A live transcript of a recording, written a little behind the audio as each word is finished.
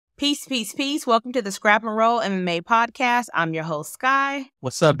Peace, peace, peace. Welcome to the Scrap and Roll MMA podcast. I'm your host, Sky.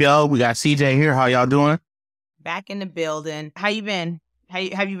 What's up, y'all? We got CJ here. How y'all doing? Back in the building. How you been?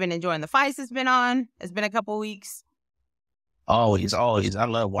 Have you been enjoying the fights it's been on? It's been a couple weeks. Always. I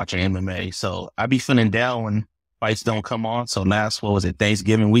love watching MMA. So I be feeling down when fights don't come on. So last,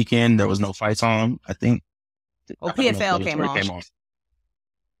 Thanksgiving weekend, there was no fights on, I think. Well, PFL came on.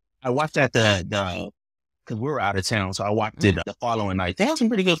 I watched at the because we were out of town, so I watched it the following night. They have some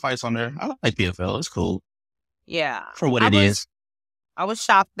pretty good fights on there. I like PFL. It's cool. Yeah. For what it is. I was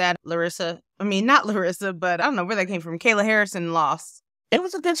shocked that not Larissa, but I don't know where that came from. Kayla Harrison lost. It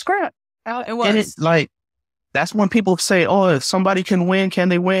was a good scrap. It was. And it's like, that's when people say, oh, if somebody can win, can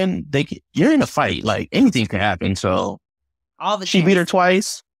they win? You're in a fight. Like, anything can happen. So she beat her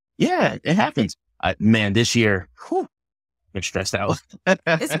twice. Yeah, it happens. Man, this year, been stressed out.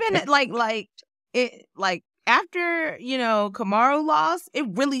 It's been after, Kamaru lost, it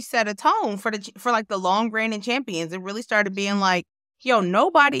really set a tone for the long reigning champions. It really started being like, yo,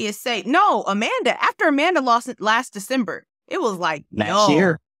 nobody is safe. No, after Amanda lost last December, it was like, last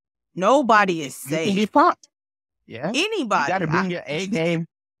year, nobody is safe. You can get popped. Yeah. Anybody. You got to bring your A game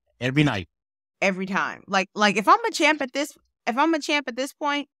every night. Every time. Like if I'm a champ at this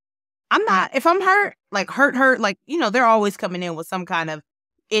point, I'm not, if I'm hurt, they're always coming in with some kind of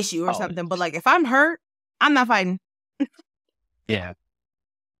issue or something. But if I'm hurt, I'm not fighting. Yeah.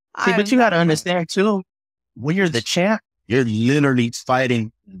 See, but you got to understand too, when you're the champ, you're literally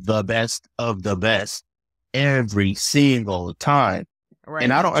fighting the best of the best every single time. Right.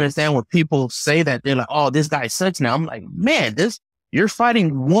 And I don't understand when people say that. They're like, oh, this guy sucks now. I'm like, man, you're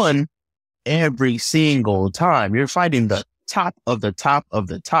fighting one every single time. You're fighting the top of the top of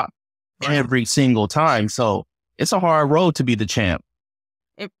the top every single time. So it's a hard road to be the champ.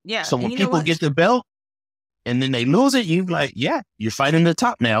 So when people get the belt and then they lose it, you're like, yeah, you're fighting the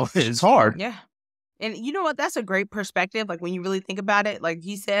top now. It's hard. Yeah. And you know what? That's a great perspective. Like when you really think about it, like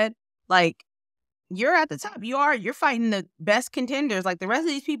you said, you're at the top. You're fighting the best contenders. Like the rest of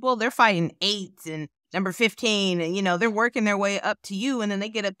these people, they're fighting 8s and number 15 and, they're working their way up to you. And then they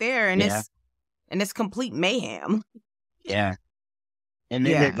get up there and it's complete mayhem. Yeah. And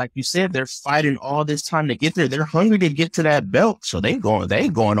then, like you said, they're fighting all this time to get there. They're hungry to get to that belt. So they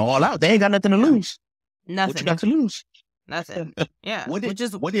going all out. They ain't got nothing to lose. Nothing. What you got to lose? Nothing. Yeah. What did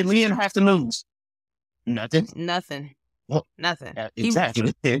Liam have to lose? Nothing. Nothing. Well, nothing.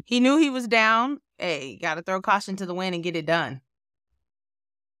 Exactly. He knew he was down. Hey, got to throw caution to the wind and get it done.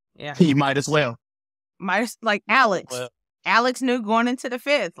 Yeah. You might as well. Like Alex. Well, Alex knew going into the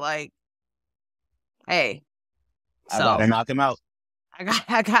 5th, hey. I gotta knock him out.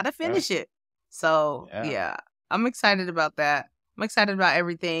 I gotta finish it. So, yeah, I'm excited about that. I'm excited about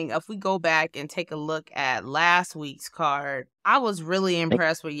everything. If we go back and take a look at last week's card, I was really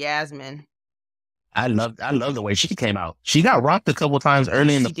impressed with Yasmin. I love the way she came out. She got rocked a couple times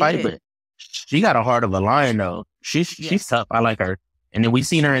early in the fight, but she got a heart of a lion, though. She's tough. I like her. And then we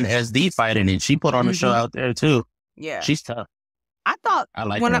seen her in SD fighting, and she put on a show out there, too. Yeah. She's tough. I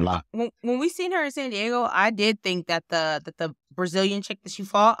like her a lot. When we seen her in San Diego, I did think that the Brazilian chick that she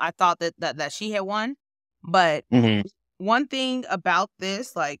fought, I thought that she had won. But one thing about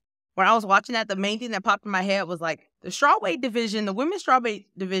this, when I was watching that, the main thing that popped in my head was the strawweight division, the women's strawweight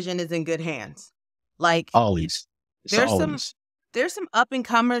division is in good hands. Always. There's some up and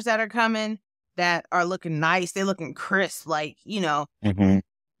comers that are coming that are looking nice. They're looking crisp, because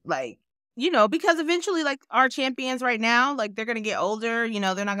eventually, our champions right now, they're going to get older,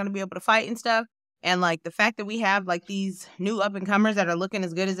 they're not going to be able to fight and stuff. And, the fact that we have, these new up-and-comers that are looking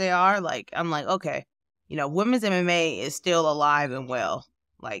as good as they are, I'm like, okay, women's MMA is still alive and well.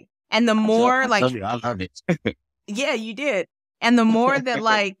 And the more, I love it. Yeah, you did. And the more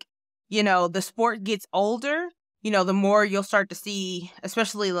that, the sport gets older, the more you'll start to see,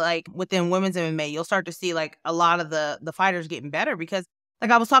 especially, within women's MMA, you'll start to see, a lot of the fighters getting better because,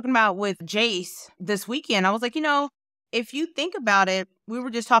 I was talking about with Jace this weekend, I was like, if you think about it, we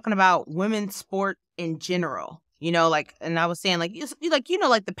were just talking about women's sport in general, and I was saying,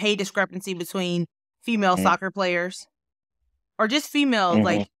 the pay discrepancy between female soccer players or just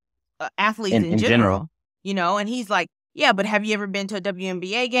female, athletes in general, and he's like, yeah, but have you ever been to a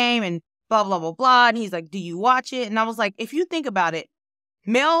WNBA game and blah, blah, blah, blah. And he's like, do you watch it? And I was like, if you think about it,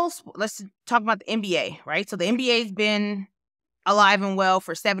 let's talk about the NBA, right? So the NBA's been alive and well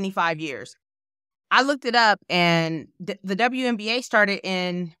for 75 years. I looked it up, and the WNBA started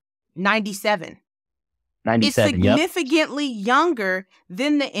in 97. It's significantly younger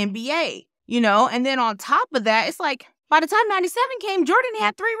than the NBA, and then on top of that, it's by the time 97 came, Jordan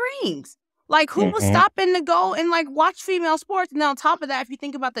had 3 rings. Like, who was stopping to go and like watch female sports? And on top of that, if you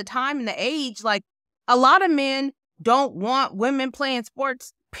think about the time and the age, like a lot of men don't want women playing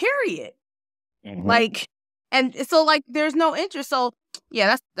sports, period. Like, and so like there's no interest. So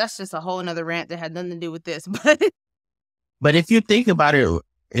yeah, that's just a whole nother rant that had nothing to do with this. But if you think about it,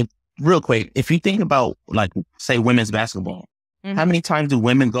 real quick, if you think about like, say, women's basketball, how many times do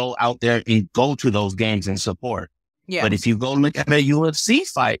women go out there and go to those games and support? Yeah. But if you go look at a UFC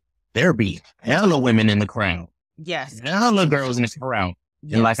fight, there be hella women in the crowd. Yes. Hella girls in the crowd.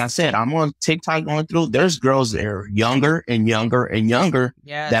 Yes. And like I said, I'm on TikTok going through, there's girls that are younger and younger and younger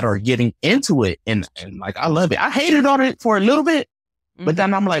that are getting into it. And like, I love it. I hated on it for a little bit, but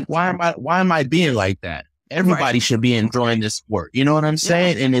then I'm like, why am I being like that? Everybody should be enjoying this sport. You know what I'm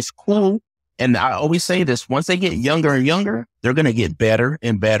saying? Yeah. And it's cool. And I always say this, once they get younger and younger, they're going to get better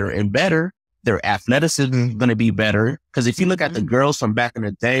and better and better. Their athleticism is going to be better. Because if you look at the girls from back in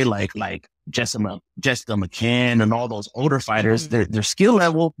the day, like Jessica McCann and all those older fighters, their skill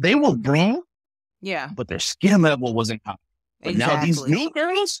level, they were grown. Yeah. But their skill level wasn't high. But now these new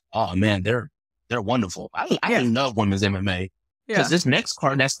girls, oh man, they're wonderful. I love women's MMA. Because this next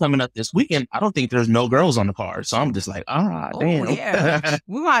card that's coming up this weekend, I don't think there's no girls on the card. So I'm just like, damn. Yeah.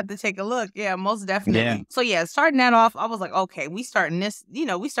 We might have to take a look. Yeah, most definitely. Yeah. So yeah, starting that off, I was like, okay, we starting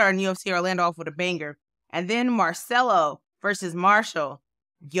UFC Orlando off with a banger. And then Marcelo versus Marshall.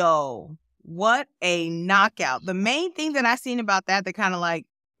 Yo, what a knockout. The main thing that I seen about that kind of like,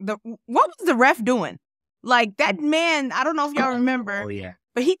 what was the ref doing? Like that man, I don't know if y'all remember. Oh, yeah.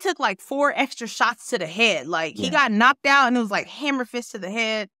 But he took like 4 extra shots to the head. Like he got knocked out and it was like hammer fist to the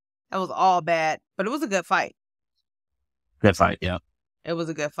head. That was all bad. But it was a good fight. Good fight, yeah. It was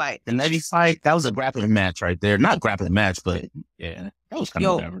a good fight. The Levy fight, that was a grappling match right there. Not grappling match, but yeah, that was kind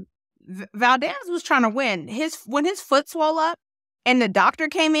of whatever. Valdez was trying to win. When his foot swelled up and the doctor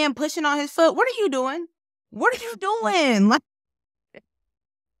came in pushing on his foot, what are you doing? What are you doing? Like,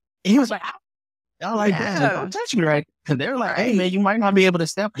 he was like, I like that. Don't touch me, right? And they're like, hey, man, you might not be able to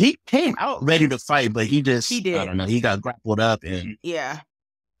step. He came out ready to fight, but he did. I don't know. He got grappled up and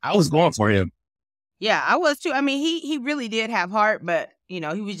I was going for him. Yeah, I was too. I mean, he really did have heart, but, he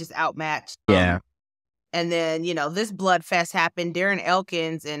was just outmatched. Yeah. And then, this blood fest happened. Darren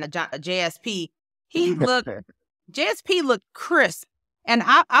Elkins and JSP. JSP looked crisp. And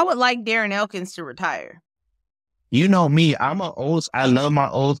I would like Darren Elkins to retire. You know me, I love my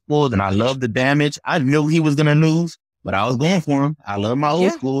old schools and I love the damage. I knew he was going to lose, but I was going for him. I love my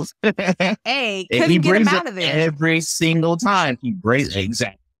old schools. Hey, couldn't get him out of there. Every single time he brings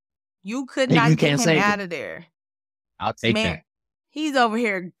exactly. You could not get him out of there. I'll take that. He's over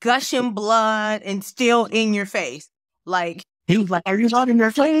here gushing blood and still in your face. Like, he was like, are you not in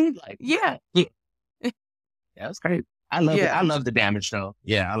your face? Like, yeah. That's great. I love it. I love the damage though.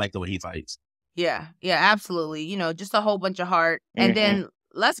 Yeah, I like the way he fights. Yeah, absolutely. Just a whole bunch of heart. And then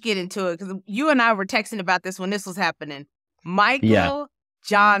let's get into it because you and I were texting about this when this was happening. Michael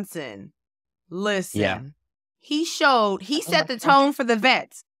Johnson, listen, he set the tone for the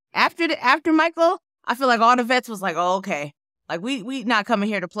vets. After Michael, I feel like all the vets was like, oh, okay. Like, we not coming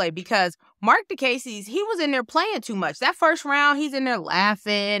here to play because Mark DeCasey's, he was in there playing too much. That first round, he's in there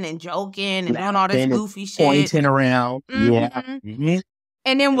laughing and joking and doing all this goofy shit. Pointing around. Yeah. Mm-hmm.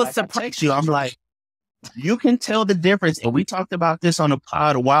 And then was surprised. I'm like, you can tell the difference. And we talked about this on a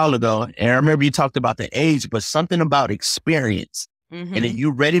pod a while ago. And I remember you talked about the age, but something about experience. And then you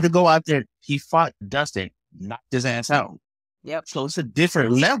ready to go out there. He fought Dustin, knocked his ass out. Yep. So it's a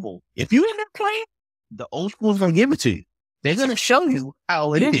different level. If you in there playing, the old school's going to give it to you. They're going to show you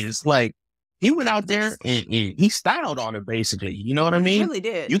how it is. Like, he went out there and he styled on it, basically. You know what I mean? He really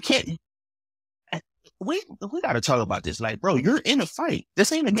did. You can't. We got to talk about this. Like, bro, you're in a fight.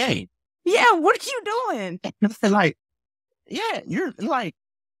 This ain't a game. Yeah, what are you doing? Like, yeah, you're like,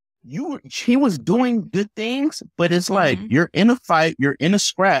 he was doing good things, but it's like, you're in a fight, you're in a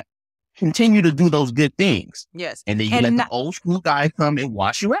scrap, continue to do those good things. Yes. And then you let the old school guy come and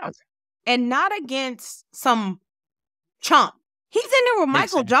wash you out. And not against some chump. He's in there with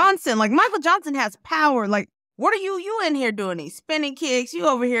Michael Johnson. Like, Michael Johnson has power. Like, what are you in here doing? These spinning kicks. You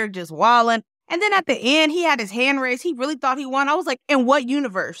over here just wilding. And then at the end, he had his hand raised. He really thought he won. I was like, in what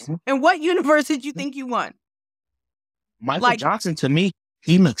universe? In what universe did you think you won? Michael Johnson, to me,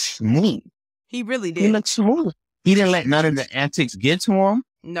 he looks smooth. He really did. He looked smooth. He didn't let none of the antics get to him.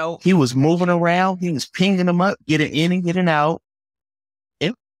 No. He was moving around. He was pinging them up, getting in and getting out.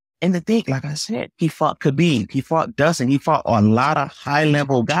 And the thing, like I said, he fought Khabib. He fought Dustin. He fought a lot of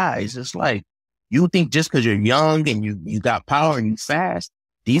high-level guys. It's like, you think just because you're young and you got power and you fast,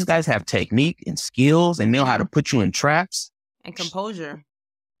 these guys have technique and skills and know how to put you in traps. And composure.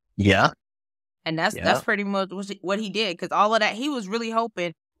 Yeah. And that's pretty much what he did. Because all of that, he was really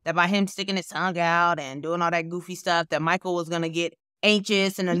hoping that by him sticking his tongue out and doing all that goofy stuff, that Michael was going to get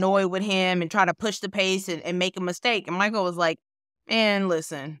anxious and annoyed with him and try to push the pace and make a mistake. And Michael was like, man,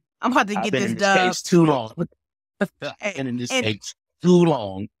 listen, I'm about to get this dub. Case too long. I've been in this case too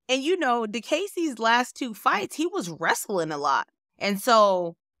long. And DeCasey's last 2 fights, he was wrestling a lot. And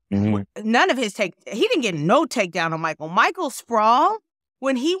so none of his he didn't get no takedown on Michael. Michael sprawled.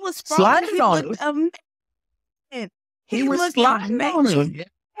 When he was sprawling, he looked amazing. He was sliding on him.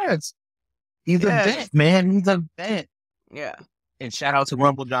 Yes. He's a vet, man. He's a vet. Yeah. And shout out to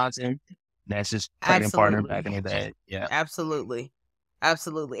Rumble Johnson. That's his training partner back in the day. Yeah. Absolutely.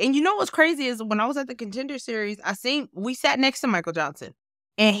 Absolutely. And you know what's crazy is when I was at the Contender Series, we sat next to Michael Johnson.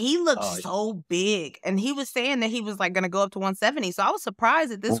 And he looked so big. And he was saying that he was like going to go up to 170. So I was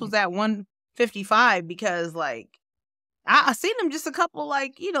surprised that this was at 155 because like I seen him just a couple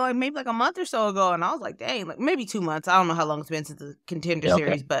like maybe like a month or so ago. And I was like, dang, like maybe 2 months. I don't know how long it's been since the Contender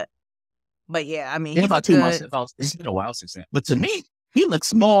Series, but yeah, I mean, it's about 2 months. It's been a while since then. But to me, he looked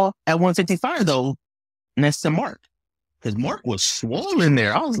small at 155 though, next to Mark. Because Mark was swollen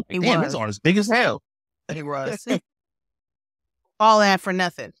there. I was like, damn, his arm is big as hell. He was. All that for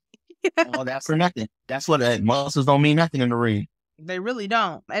nothing. All that for nothing. That's what muscles don't mean nothing in the ring. They really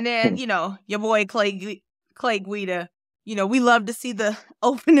don't. And then, your boy Clay Guida, we love to see the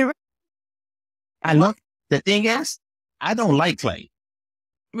opening. The thing is, I don't like Clay.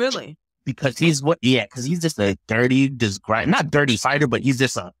 Really? Because he's just a dirty, not dirty fighter, but he's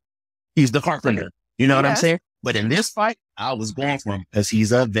the carpenter. You know what I'm saying? But in this fight, I was going for him because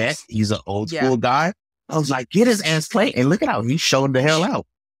he's a vet. He's an old school guy. I was like, get his ass Clay. And look at how he showed the hell out.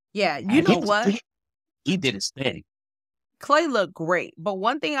 Yeah. You know what? He did his thing. Clay looked great. But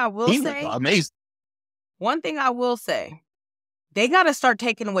one thing I will say. Amazing. One thing I will say. They got to start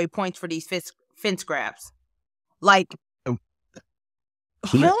taking away points for these fence grabs. Like.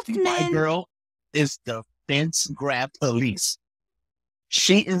 My girl is the fence grab police.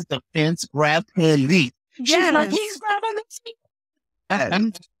 She is the fence grab police. Yes. Like, he's grabbing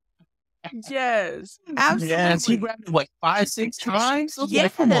the Yes, absolutely. Yes, he grabbed it, 5-6 times? Yes.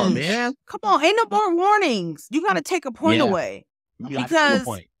 Like, come on, man. Come on, ain't no more warnings. You got to take a point away. Because,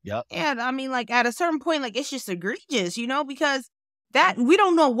 yeah, I mean, like, at a certain point, like, it's just egregious, because that, we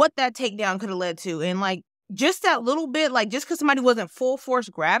don't know what that takedown could have led to. And, like, just that little bit, like, just because somebody wasn't full force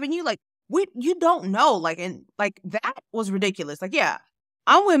grabbing you, like, you don't know. Like, and, like, that was ridiculous. Like, yeah,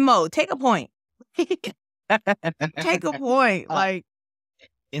 I'm with Mo. Take a point. Take a point. Like,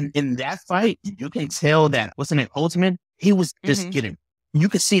 in that fight, you can tell that, wasn't it Ultimate? He was just getting, you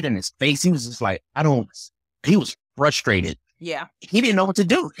could see it in his face. He was just like, he was frustrated. Yeah. He didn't know what to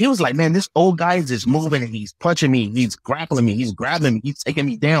do. He was like, man, this old guy is just moving and he's punching me. He's grappling me. He's grabbing me. He's taking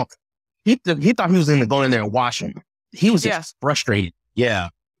me down. He thought he was going to go in there and wash him. He was just frustrated. Yeah.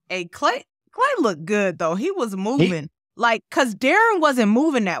 Hey, Clay looked good, though. He was moving. Like, because Darren wasn't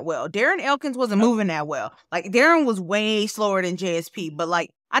moving that well. Darren Elkins wasn't moving that well. Like, Darren was way slower than JSP. But, like,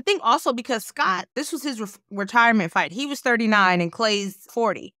 I think also because Scott, this was his retirement fight. He was 39 and Clay's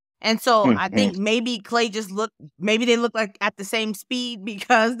 40. And so I think maybe Clay maybe they look like at the same speed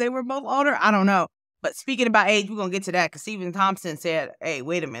because they were both older. I don't know. But speaking about age, we're going to get to that because Stephen Thompson said, hey,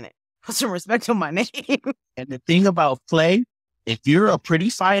 wait a minute. Put some respect on my name. And the thing about Clay, if you're a pretty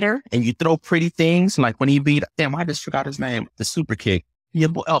fighter and you throw pretty things, like when he beat, I just forgot his name, the super kick. Your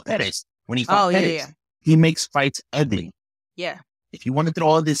boy, Pettis. When he fought Pettis, he makes fights ugly. Yeah. If you want to throw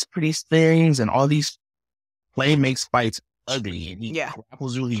all these pretty things and all these, Clay makes fights ugly. And he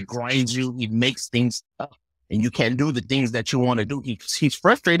grapples you, he grinds you, he makes things tough. And you can't do the things that you want to do. He's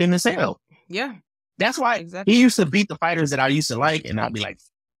frustrating as hell. Yeah. That's why he used to beat the fighters that I used to like. And I'd be like,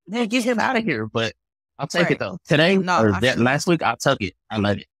 man, get him out of here. But I'll take it though. Today last week, I took it. I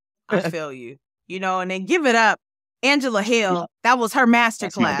love it. I feel you. And then give it up. Angela Hill, that was her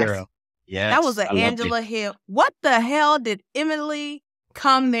masterclass. Yeah, that was an Angela Hill. What the hell did Emily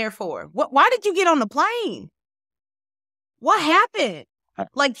come there for? Why did you get on the plane? What happened?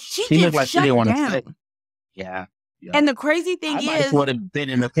 Like she looked like she didn't want down. to sit. Yeah. And the crazy thing is, would have been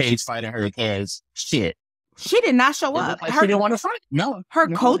in the cage fighting her because shit. She did not show up. Like she didn't want to fight. No. Her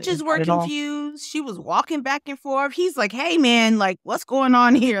coaches were confused. She was walking back and forth. He's like, hey, man, like, what's going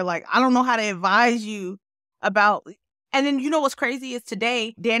on here? Like, I don't know how to advise you about. And then, what's crazy is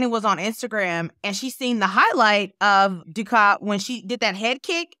today, Danny was on Instagram and she seen the highlight of Ducat when she did that head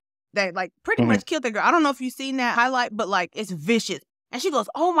kick that, like, pretty much killed the girl. I don't know if you've seen that highlight, but, like, it's vicious. And she goes,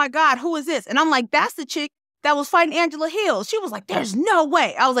 oh, my God, who is this? And I'm like, that's the chick that was fighting Angela Hill. She was like, there's no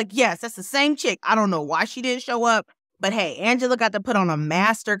way. I was like, yes, that's the same chick. I don't know why she didn't show up. But hey, Angela got to put on a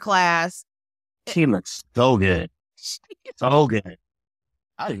master class. She looks so good. So good.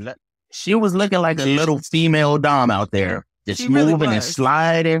 She was looking like a little female dom out there. Just moving really and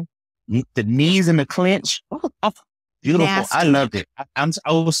sliding. The knees in the clinch. Oh, beautiful. Nasty. I loved it.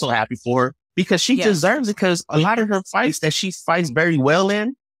 I was so happy for her because she deserves it, because a lot of her fights that she fights very well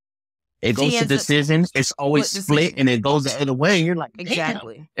in, it goes to decision. It's always split and it goes the other way. And you're like,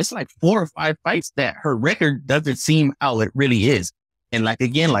 exactly. It's like 4 or 5 fights that her record doesn't seem how it really is. And like,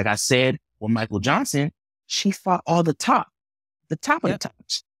 again, like I said, with Michael Johnson, she fought all the top of the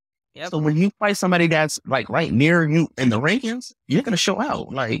tops. Yep. So when you fight somebody that's like right near you in the rankings, you're going to show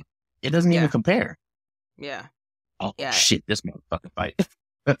out. Like, it doesn't even compare. Yeah. Oh, shit, this motherfucking fight.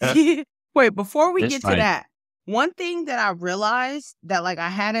 Wait, before we get to that, one thing that I realized that like I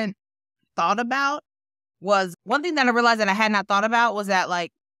hadn't thought about was that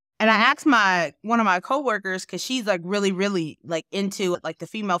like, and I asked one of my coworkers, because she's like really, really like into like the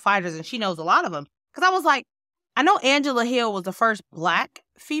female fighters, and she knows a lot of them. Because I was like, I know Angela Hill was the first Black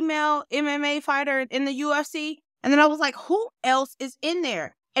female MMA fighter in the UFC. And then I was like, who else is in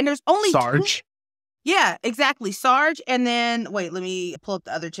there? And there's only Sarge. Yeah, exactly. Sarge. And then, wait, let me pull up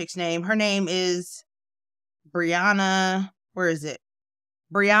the other chick's name. Her name is Brianna. Where is it?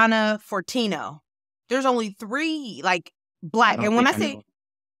 Brianna Fortino. There's only 3 like Black. And when I say,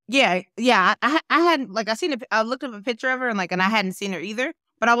 I hadn't, like, I looked up a picture of her and I hadn't seen her either.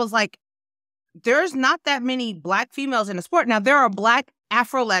 But I was like, there's not that many Black females in the sport. Now, there are Black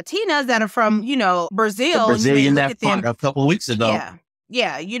Afro-Latinas that are from, Brazil. The Brazilian that fought a couple of weeks ago. Yeah.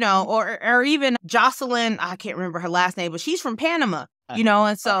 Yeah, or even Jocelyn, I can't remember her last name, but she's from Panama,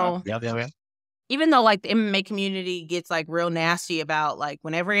 and so even though like the MMA community gets like real nasty about like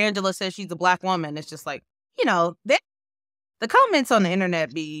whenever Angela says she's a Black woman, it's just like, the comments on the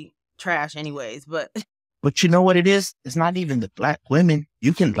internet be trash anyways, but you know what it is? It's not even the Black women.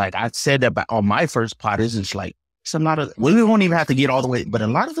 You can, like I said about on my first pod, it's like, it's a lot of, we won't even have to get all the way, but a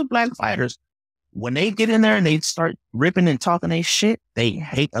lot of the Black fighters, when they get in there and they start ripping and talking their shit, they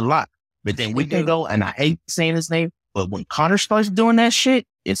hate a lot. But then we can go, and I hate saying his name, but when Connor starts doing that shit,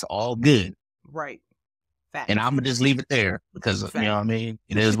 it's all good. Right. Fact. And I'm going to just leave it there because, you know what I mean?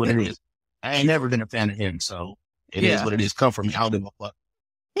 It is what it is. I ain't never been a fan of him, so it is what it is. Come from me. I don't give a fuck.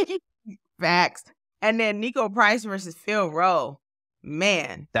 Facts. And then Nico Price versus Phil Rowe.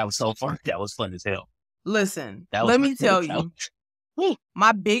 Man. That was so fun. That was fun as hell. Listen, let me tell you.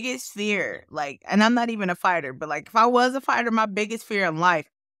 My biggest fear, like, and I'm not even a fighter, but like if I was a fighter, my biggest fear in life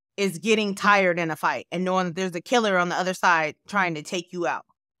is getting tired in a fight and knowing that there's a killer on the other side trying to take you out.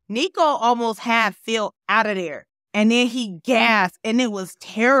 Nico almost had Phil out of there, and then he gasped, and it was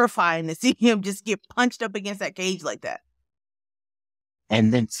terrifying to see him just get punched up against that cage like that.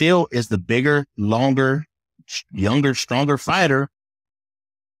 And then Phil is the bigger, longer, younger, stronger fighter.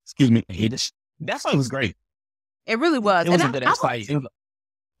 Excuse me. That fight was great. It really was. It was a good fight.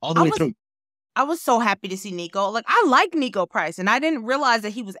 All the way through. I was so happy to see Nico. Like, I like Nico Price, and I didn't realize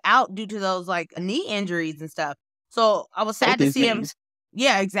that he was out due to those, like, knee injuries and stuff. So I was sad to see him.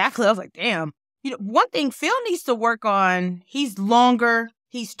 Yeah, exactly. I was like, damn. One thing Phil needs to work on, he's longer,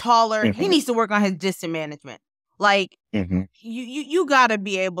 he's taller. Mm-hmm. He needs to work on his distance management. Like, you gotta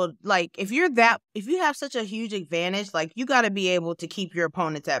be able, like, if you have such a huge advantage, like, you gotta be able to keep your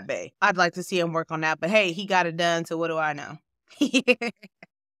opponents at bay. I'd like to see him work on that, but hey, he got it done, so what do I know?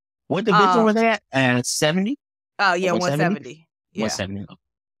 What division were they at? 70? Oh, yeah, 170. Yeah. 170.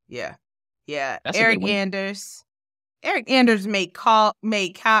 Yeah. Yeah. Eric Anders made Kyle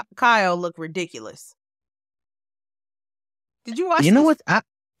look ridiculous. Did you watch know what?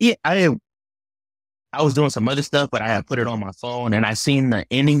 I was doing some other stuff, but I had put it on my phone and I seen the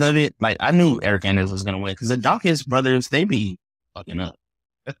ending of it. Like, I knew Eric Anders was going to win because the Dawkins brothers, they be fucking up.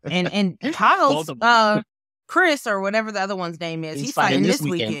 and Kyle's, Chris or whatever the other one's name is, he's fighting this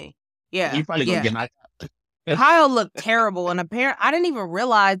weekend. Yeah. He's probably going to get knocked out. Kyle looked terrible, and I didn't even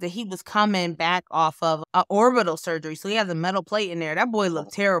realize that he was coming back off of an orbital surgery, so he has a metal plate in there. That boy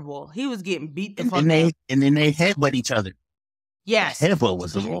looked terrible. He was getting beat the fuck up. And then they headbutt each other. Yes. That headbutt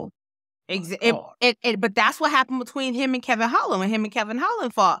was the rule. But that's what happened between him and Kevin Holland when him and Kevin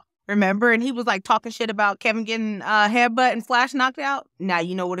Holland fought. Remember? And he was like talking shit about Kevin getting headbutt and Flash knocked out. Now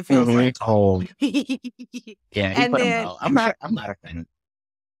you know what it feels like. Oh, yeah. And then I'm not a fan.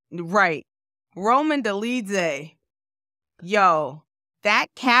 Right, Roman Dolidze. Yo, that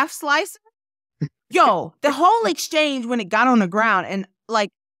calf slicer. Yo, the whole exchange when it got on the ground and like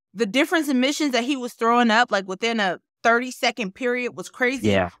the different submissions that he was throwing up, like within a 30-second period was crazy.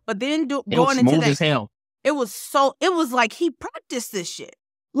 Yeah. But then going into that, as hell. It was like he practiced this shit.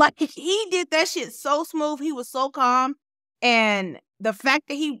 Like he did that shit so smooth. He was so calm. And the fact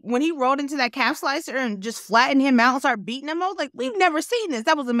that when he rolled into that calf slicer and just flattened him out and started beating him, I was like, we've never seen this.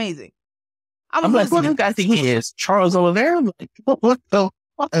 That was amazing. I'm like, what this guy think he is? Charles Oliveira? I'm like, what the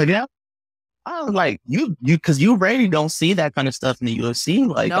fuck? Yeah. I was like, because you rarely don't see that kind of stuff in the UFC.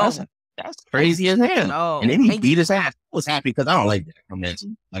 Like, no. That's crazy as hell. No. And then he beat his ass. I was happy because I don't like that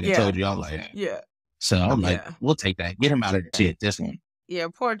convention. Like I told you, I was like, yeah. So I'm like, we'll take that. Get him out of the shit. This one. Yeah,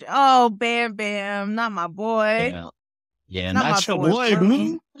 poor. Bam Bam, not my boy. Yeah, not your boy,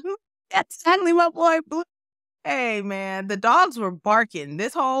 Blue. That's exactly my boy, Blue. Hey, man, the dogs were barking.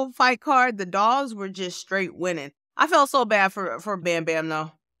 This whole fight card, the dogs were just straight winning. I felt so bad for Bam Bam,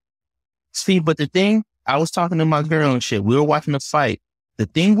 though. See, but the thing, I was talking to my girl and shit. We were watching the fight. The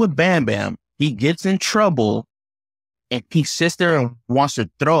thing with Bam Bam, he gets in trouble and he sits there and wants to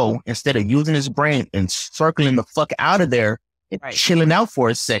throw instead of using his brain and circling the fuck out of there and chilling out for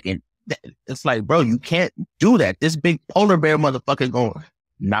a second. It's like, bro, you can't do that. This big polar bear motherfucker going to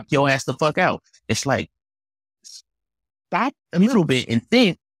knock your ass the fuck out. It's like, stop a little bit and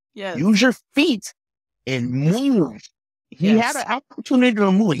think. Use your feet and move. He had an opportunity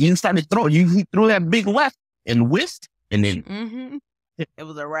to move. He started throwing. He threw that big left and whisked, and then it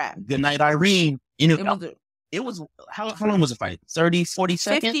was a wrap. Good night, Irene. It was how long was the fight? 30, 40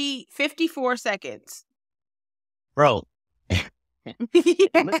 seconds? 54 seconds. Bro.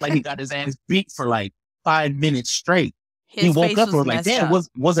 It looked like he got his ass beat for like 5 minutes straight. He woke up and was like, damn,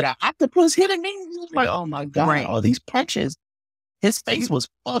 was it an octopus hitting me? Like, oh my God, all these punches. His face was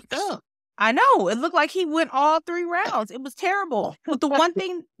fucked up. I know. It looked like he went all 3 rounds. It was terrible. But the one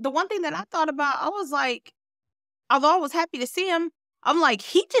thing that I thought about, I was like, although I was happy to see him, I'm like,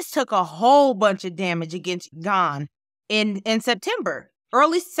 he just took a whole bunch of damage against Gon in September,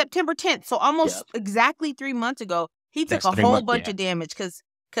 early September 10th. So almost exactly 3 months ago, he took a whole bunch of damage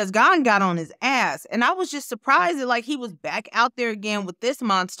because Gon got on his ass. And I was just surprised that like he was back out there again with this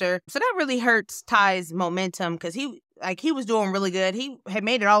monster. So that really hurts Ty's momentum because he was doing really good. He had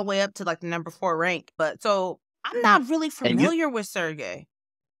made it all the way up to like the number 4 rank. But so I'm not really familiar with Sergey.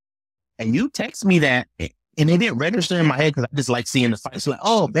 And you text me that, and it didn't register in my head because I just like seeing the fight. It's like,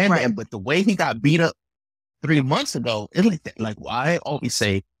 oh, man, but the way he got beat up 3 months ago, it's like that. Like, why I always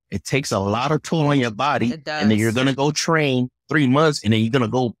say it takes a lot of toll on your body. It does. And then you're going to go train 3 months, and then you're going to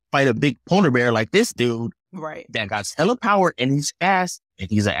go fight a big polar bear like this dude. Right. That got hella power, and he's fast, and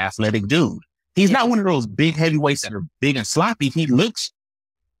he's an athletic dude. He's not one of those big heavyweights that are big and sloppy. He looks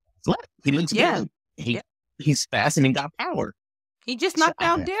flat. He looks good. He's fast and he got power. He just knocked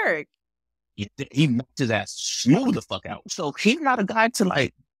down Derek. He knocked his ass smooth the fuck out. So he's not a guy to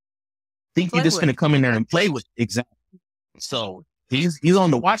like think you're just going to come in there and play with. Exactly. So he's on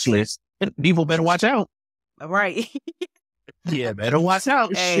the watch list. People better watch out. Right. Yeah, better watch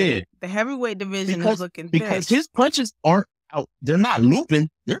out. Shit. The heavyweight division is looking because his punches aren't out. They're not looping.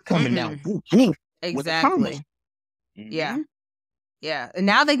 They're coming down. Exactly. Yeah. Yeah. And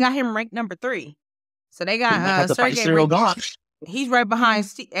now they got him ranked number 3. So they got Sergey Gon. He's right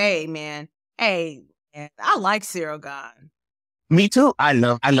behind Hey, man. Hey, man. I like Cyril Gon. Me too. I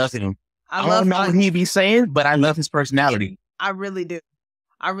love him. I don't know what he be saying, but I love his personality. I really do.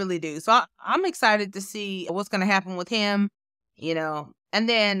 So I'm excited to see what's going to happen with him, you know. And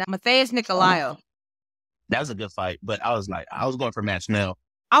then Matheus Nicolau. That was a good fight, but I was going for Matt Schnell.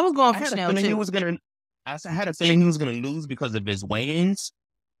 I was going for Schnell, too. I had a feeling he was going to lose because of his weigh-ins.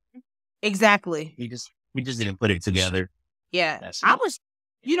 Exactly. We just didn't put it together. Yeah.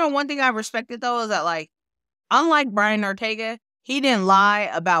 One thing I respected, though, is that, like, unlike Brian Ortega, he didn't lie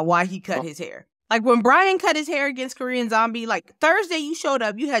about why he cut his hair. Like, when Brian cut his hair against Korean Zombie, like, Thursday you showed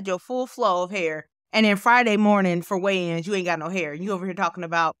up, you had your full flow of hair, and then Friday morning for weigh-ins, you ain't got no hair. And you over here talking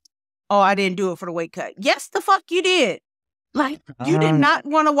about, oh, I didn't do it for the weight cut. Yes, the fuck you did. Like, you did not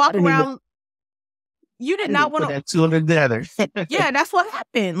want to walk around. You did not want to put that two together. Yeah, that's what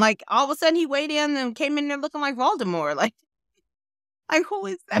happened. Like, all of a sudden he weighed in and came in there looking like Voldemort. Like who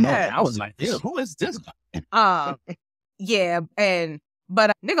is that? I was like, ew, who is this guy? Yeah,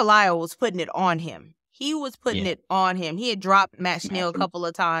 but Nicolau was putting it on him. He was putting it on him. He had dropped Matt Schnell a couple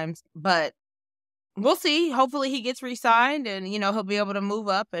of times, but we'll see. Hopefully he gets re-signed and, he'll be able to move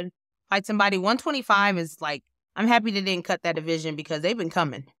up and fight somebody. 125 is like, I'm happy they didn't cut that division because they've been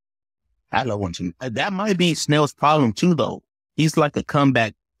coming. I love 125. That might be Snell's problem too, though. He's like a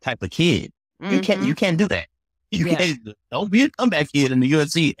comeback type of kid. Mm-hmm. You can't do that. Don't be a comeback kid in the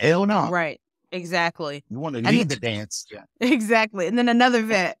UFC. Hell no. Right. Exactly. You want to lead the dance. Yeah. Exactly. And then another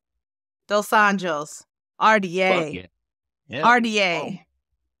vet, Dos Anjos, RDA. Yeah. RDA.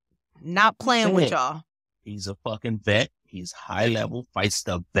 Not playing with y'all. He's a fucking vet. He's high level, fights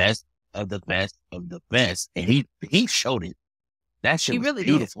the best of the best of the best. And he showed it. That shit He was really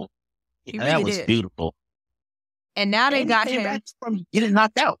beautiful. did. He Yeah, really that was did. beautiful. And now they And got he came him. back from getting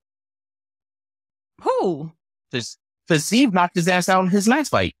knocked out. Who? Because Steve knocked his ass out in his last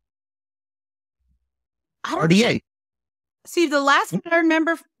fight. RDA. See, the last fight I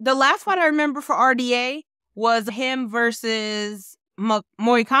remember for RDA was him versus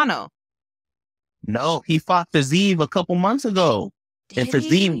Moicano. No, he fought Fazeev a couple months ago. And Did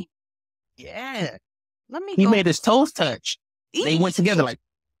he? Fazeev, yeah. Let me He go. made his toes touch. They went together like,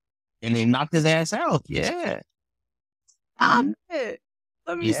 and they knocked his ass out. Yeah.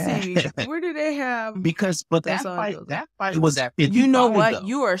 Let me see. Where do they have? Because, but that fight was at 55. You know what? Though.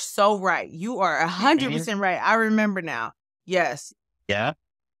 You are so right. You are 100% right. I remember now. Yes. Yeah.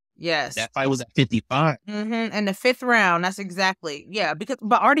 Yes. That fight was at 55. And the 5th round. That's exactly. Yeah.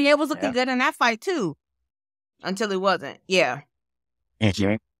 But RDA was looking good in that fight too. Until he wasn't. Yeah. I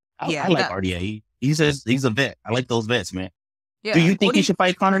like RDA. He's a vet. I like those vets, man. Yeah. Do you think he should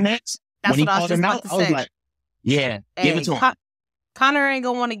fight Conor next? That's what I was just about to say. I was like, yeah, give it to him. Conor ain't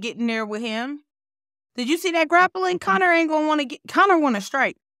gonna want to get in there with him. Did you see that grappling? Conor ain't gonna want to get. Conor want to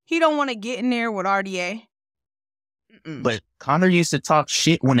strike. He don't want to get in there with RDA. But Conor used to talk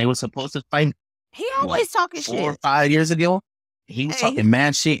shit when they were supposed to fight. He always talking shit. 4 or 5 years ago, he was talking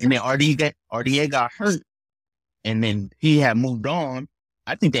mad shit, and then RDA got hurt, and then he had moved on.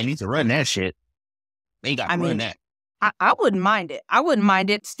 I think they need to run that shit. They got to run that. I wouldn't mind it. I wouldn't mind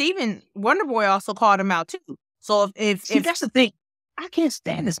it. Steven Wonderboy also called him out too. So if that's the thing. I can't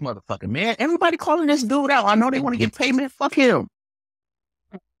stand this motherfucker, man. Everybody calling this dude out. I know they want to get paid, man. Fuck him.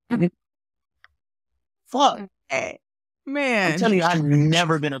 Fuck. Man. I'm telling you, I've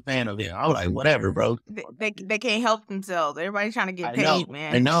never been a fan of him. I was like, whatever, bro. They can't help themselves. Everybody's trying to get paid,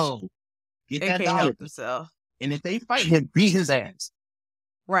 man. I know. Get they that can't dollar. help themselves. And if they fight him, beat his ass.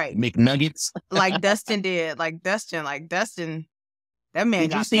 Right. McNuggets. Like Dustin did. Like Dustin. That man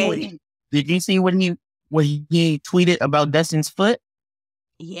got paid. Did you see when he tweeted about Dustin's foot?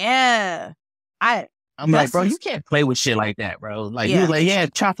 Yeah. I'm like, bro, you can't play with shit like that, bro. Like, he was like, yeah,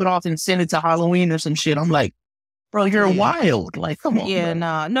 chop it off and send it to Halloween or some shit. I'm like, bro, you're wild. Like, come on.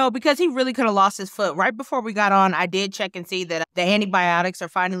 Yeah, no, because he really could have lost his foot. Right before we got on, I did check and see that the antibiotics are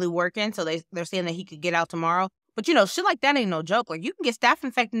finally working. So they're saying that he could get out tomorrow. But, shit like that ain't no joke. Like, you can get staph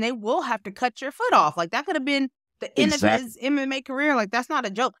infected and they will have to cut your foot off. Like, that could have been the end of his MMA career. Like, that's not a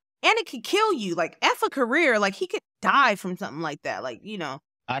joke. And it could kill you. Like, F a career. Like, he could die from something like that. Like,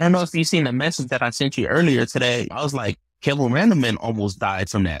 I don't know if you've seen the message that I sent you earlier today. I was like, Kevin Randleman almost died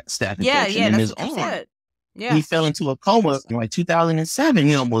from that staph infection in his arm. Yeah. He fell into a coma in like 2007.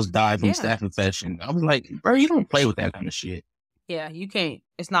 He almost died from staph infection. I was like, bro, you don't play with that kind of shit. Yeah, you can't.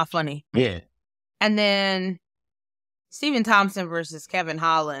 It's not funny. Yeah. And then Stephen Thompson versus Kevin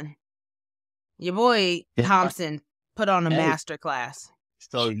Holland. Your boy Thompson put on a masterclass.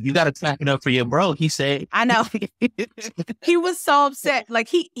 So you got to clap it up for your bro. He said, I know. He was so upset. Like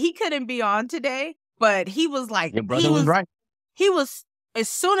he couldn't be on today, but he was like, your brother was right. He was, as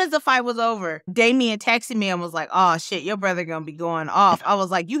soon as the fight was over, Damien texted me and was like, oh shit, your brother gonna be going off. I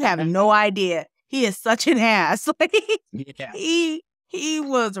was like, you have no idea. He is such an ass. Like, he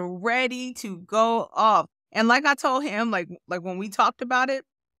was ready to go off. And like I told him, like when we talked about it,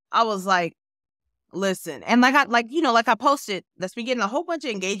 I was like, listen. And like I posted, that's been getting a whole bunch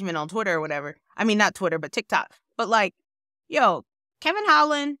of engagement on Twitter or whatever. I mean, not Twitter, but TikTok. But like, yo, Kevin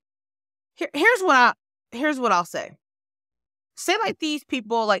Holland, here's what I'll say. Say like these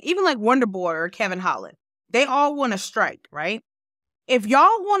people, like even like Wonderboy or Kevin Holland, they all want to strike, right? If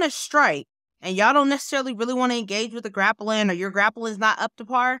y'all want to strike and y'all don't necessarily really want to engage with the grappling, or your grappling is not up to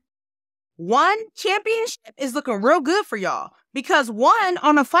par, one championship is looking real good for y'all. Because one,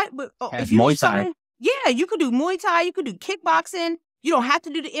 on a fight, if you Muay Thai. Yeah, you could do Muay Thai, you could do kickboxing, you don't have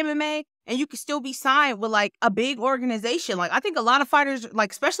to do the MMA, and you could still be signed with like a big organization. Like I think a lot of fighters,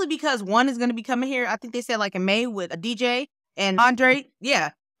 like especially because one is going to be coming here, I think they said like in May with a DJ and Andre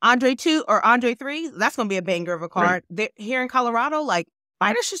 2 or Andre 3, that's going to be a banger of a card. Right. Here in Colorado, like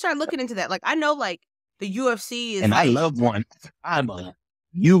fighters should start looking into that. Like I know like the UFC is, and like, I love one. I'm a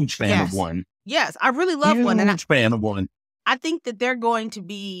huge fan of one. Yes, I really love one. And huge fan of one. I think that they're going to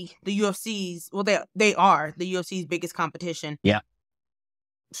be the UFC's, well, they are the UFC's biggest competition. Yeah.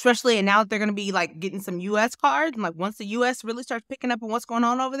 Especially, and now that they're going to be like getting some US cards, and like once the US really starts picking up on what's going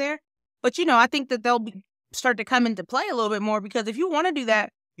on over there. But I think that they'll start to come into play a little bit more, because if you want to do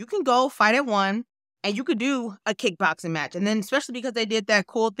that, you can go fight at one, and you could do a kickboxing match. And then especially because they did that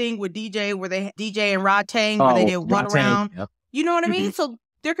cool thing with DJ, where they DJ and Rod Tang, where they did run around. Yep. You know what I mean? So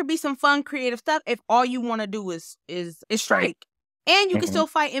there could be some fun, creative stuff if all you want to do is strike. And you can still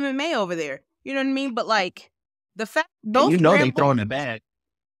fight MMA over there. You know what I mean? But like, The fact those they throwing the bag.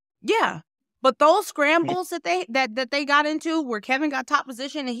 Yeah. But those scrambles that they got into where Kevin got top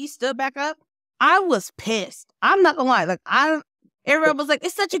position and he stood back up, I was pissed. I'm not gonna lie. Like everyone was like,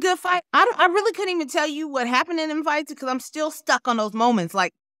 it's such a good fight. I really couldn't even tell you what happened in them fights because I'm still stuck on those moments.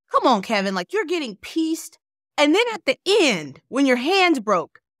 Like, come on, Kevin. Like, you're getting pieced. And then at the end, when your hands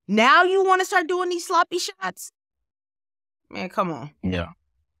broke, now you want to start doing these sloppy shots? Man, come on. Yeah.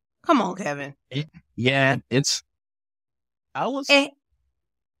 Come on, Kevin. And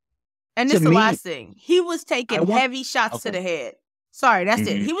this is the last thing. He was taking heavy shots to the head. Sorry, that's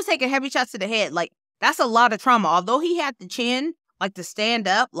it. He was taking heavy shots to the head. Like, that's a lot of trauma. Although he had the chin, like, to stand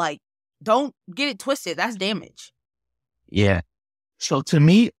up, like, don't get it twisted. That's damage. Yeah. So to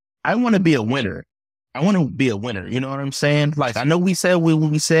me, I want to be a winner. I want to be a winner. You know what I'm saying? Like, I know we said what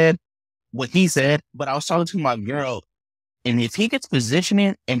we said, what he said, but I was talking to my girl, and if he gets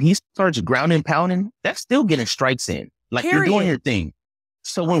positioning and he starts grounding, pounding, that's still getting strikes in. Like, you're doing your thing.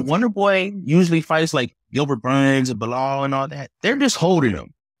 So when Wonder Boy usually fights like Gilbert Burns and Bilal and all that, they're just holding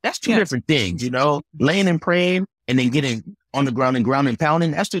him. That's two different things, you know, laying and praying and then getting on the ground and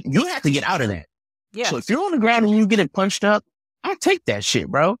pounding. You have to get out of that. Yeah. So if you're on the ground and you getting punched up, I take that shit,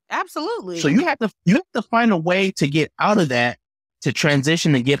 bro. Absolutely. So you have to find a way to get out of that, to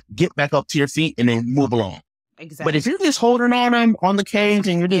transition and get back up to your feet and then move along. Exactly. But if you're just holding on them on the cage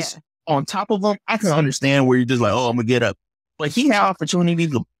and you're just on top of them, I can understand where you're just like, oh, I'm gonna get up. But he had opportunity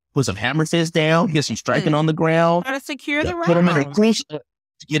to put some hammer fists down, get some striking on the ground. Try to secure the round. Put him in a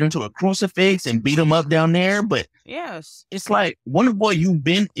get into a crucifix and beat him up down there. But it's like, Wonder Boy, you've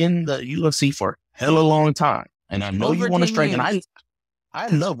been in the UFC for a hella long time. And I know you want to strike. And I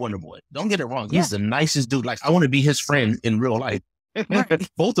love Wonder Boy. Don't get it wrong. He's the nicest dude. Like, I want to be his friend in real life.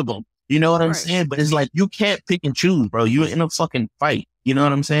 Both of them. You know what I'm saying? But it's like, you can't pick and choose, bro. You're in a fucking fight. You know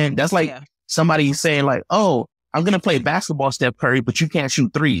what I'm saying? That's like somebody saying like, oh, I'm going to play basketball, Steph Curry, but you can't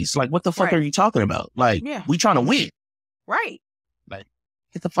shoot threes. Like, what the fuck are you talking about? Like, we trying to win. Right. Like,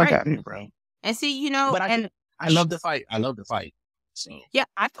 get the fuck out of here, bro. And see, you know, but I love the fight. I love the fight. So. Yeah,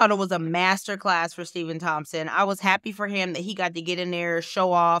 I thought it was a masterclass for Stephen Thompson. I was happy for him that he got to get in there,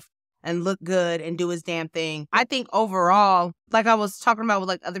 show off, and look good and do his damn thing. I think overall, like I was talking about with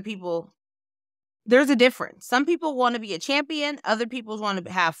like other people, there's a difference. Some people want to be a champion. Other people want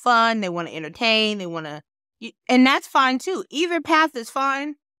to have fun. They want to entertain. They want to, and that's fine too. Either path is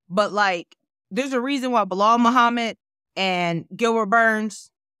fine. But like, there's a reason why Bilal Muhammad and Gilbert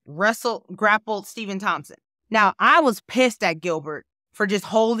Burns grappled Stephen Thompson. Now, I was pissed at Gilbert for just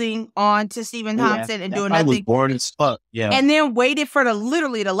holding on to Stephen Thompson and doing nothing. I was bored as fuck. Yeah. And then waited for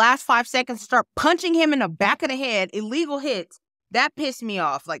literally the last 5 seconds to start punching him in the back of the head, illegal hits. That pissed me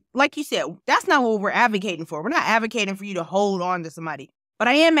off. Like you said, that's not what we're advocating for. We're not advocating for you to hold on to somebody. But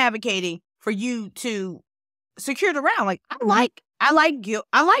I am advocating for you to secure the round. Like, I like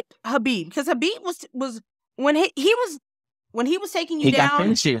Khabib, because Khabib was when he was taking you down. Got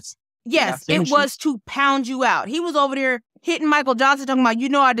finishes. Yes, it was to pound you out. He was over there hitting Michael Johnson, talking about,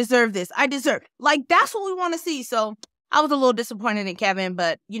 I deserve this. Like, that's what we want to see. So I was a little disappointed in Kevin,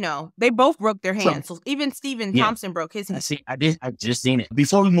 but, they both broke their hands. So even Stephen Thompson broke his hand. I just seen it.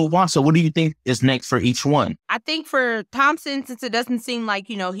 Before we move on, so what do you think is next for each one? I think for Thompson, since it doesn't seem like,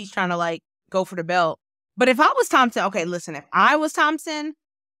 he's trying to, like, go for the belt. But if I was Thompson, okay, listen, if I was Thompson,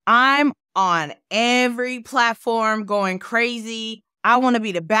 I'm on every platform going crazy. I want to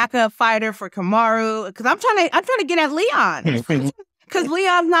be the backup fighter for Kamaru because I'm trying to get at Leon because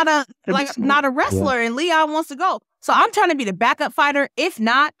Leon's not a wrestler and Leon wants to go. So I'm trying to be the backup fighter. If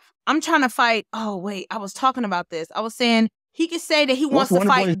not, I'm trying to fight. Oh wait, I was talking about this. I was saying he could say that he wants to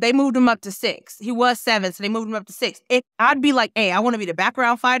fight. They moved him up to 6. He was 7, so they moved him up to 6. I'd be like, hey, I want to be the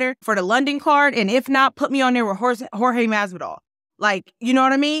background fighter for the London card, and if not, put me on there with Jorge Masvidal. Like, you know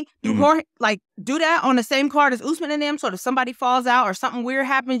what I mean? Do that on the same card as Usman and them, so if somebody falls out or something weird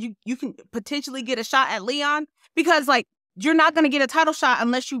happens, you can potentially get a shot at Leon. Because, like, you're not going to get a title shot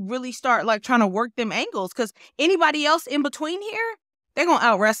unless you really start, like, trying to work them angles. Because anybody else in between here, they're going to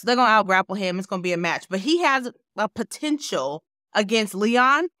out-wrestle. They're going to out-grapple him. It's going to be a match. But he has a potential against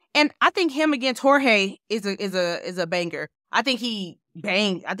Leon. And I think him against Jorge is a banger. I think he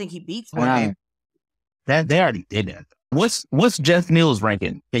beats Jorge. They already did that. What's Jeff Neal's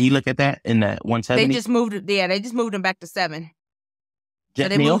ranking? Can you look at that in that 170? They just moved him back to 7.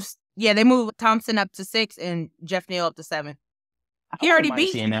 Jeff Neal? They moved Thompson up to 6 and Jeff Neal up to 7. He already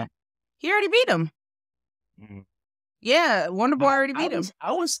beat him. Mm-hmm. Yeah, Wonder Boy already beat him.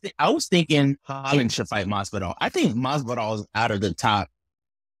 I was thinking Holland should fight Masvidal. I think Masvidal is out of the top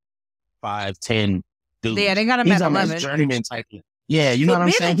 5, 10 dudes. Yeah, they got him at 11. Journeyman type. Yeah, you know what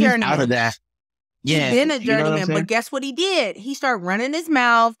I'm saying? He's out of that. Yeah. He's been a You know what I'm journeyman, saying? but guess what he did? He started running his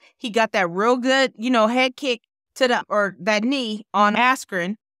mouth. He got that real good, head kick to that knee on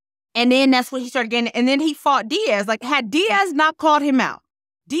Askren. And then that's when he started getting, and then he fought Diaz. Like, had Diaz not called him out,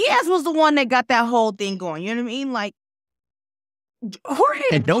 Diaz was the one that got that whole thing going. You know what I mean? Like, Jorge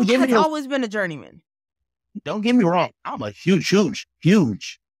has always been a journeyman. Don't get me wrong. I'm a huge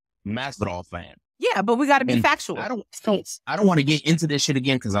Masvidal fan. Yeah, but we got to be factual. I don't want to get into this shit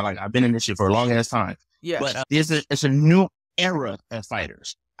again because I've been in this shit for a long ass time. Yeah, but it's a new era of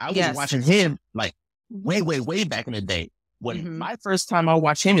fighters. I was watching him like way back in the day. When my first time I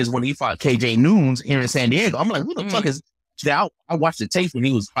watched him is when he fought KJ Noons here in San Diego. I'm like, who the fuck is that? I watched the tape when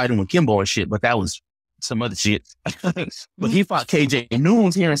he was fighting with Kimbo and shit, but that was some other shit. But he fought KJ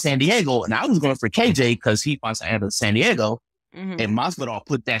Noons here in San Diego, and I was going for KJ because he fights out of San Diego, and Masvidal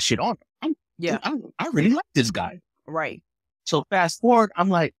put that shit on. I really like this guy. Right. So fast forward, I'm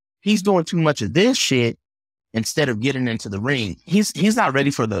like, he's doing too much of this shit instead of getting into the ring. He's not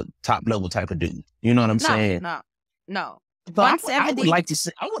ready for the top level type of dude. You know what I'm saying? No. So I would like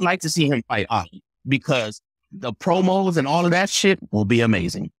to see him fight Ali because the promos and all of that shit will be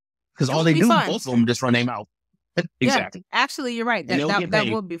amazing. Because all they do, both of them just run their mouth. Exactly. Yeah, actually, you're right. That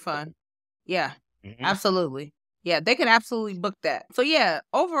would be fun. Yeah, absolutely. Yeah, they could absolutely book that. So yeah,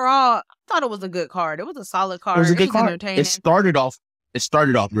 overall, I thought it was a good card. It was a solid card. It was a good card. Entertaining. It started off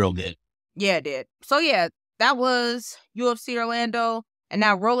real good. Yeah, it did. So yeah, that was UFC Orlando, and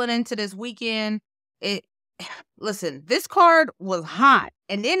now rolling into this weekend, listen, this card was hot,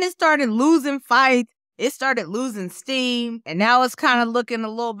 and then it started losing fights. It started losing steam, and now it's kind of looking a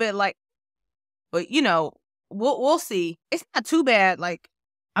little bit like, but we'll see. It's not too bad. Like,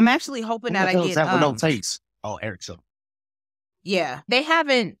 I'm actually hoping that I get. No takes. Oh, Erickson. Yeah, they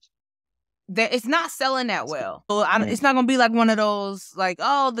haven't. It's not selling that well. So it's not gonna be like one of those like,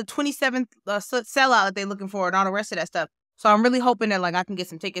 oh, the 27th sellout that they're looking for and all the rest of that stuff. So I'm really hoping that like I can get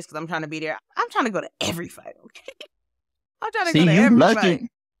some tickets because I'm trying to be there. I'm trying to go to every fight. Okay, I'm trying to go to every fight.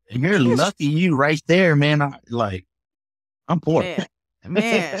 You're lucky, you right there, man. I'm poor,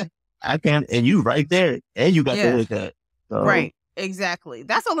 man. I can't, and you right there, and you got the haircut. So. Right, exactly.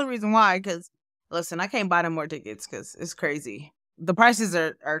 That's the only reason why. Because listen, I can't buy them more tickets because it's crazy. The prices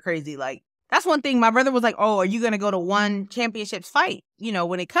are crazy. Like that's one thing. My brother was like, "Oh, are you gonna go to one championships fight?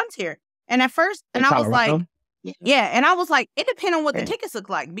 When it comes here?" And at first, and I was like, "Yeah," and I was like, "It depends on what the tickets look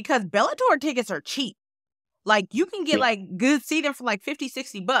like because Bellator tickets are cheap." Like you can get like good seating for like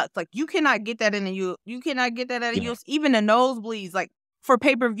 $50-$60. Like you cannot get that you cannot get that at a UFC. Even the nosebleeds, like for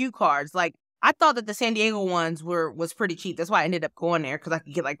pay-per-view cards. Like I thought that the San Diego ones was pretty cheap. That's why I ended up going there because I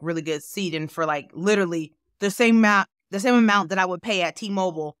could get like really good seating for like literally the same amount that I would pay at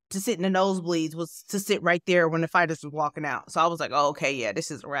T-Mobile to sit in the nosebleeds was to sit right there when the fighters was walking out. So I was like, oh, okay, yeah, this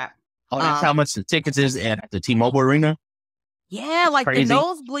is a wrap. Oh, that's how much the tickets is at the T-Mobile arena? Yeah, like the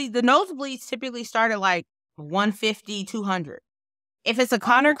nosebleeds typically start at like $150, $200. If it's a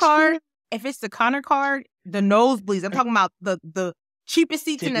Connor card, the nosebleeds, I'm talking about the cheapest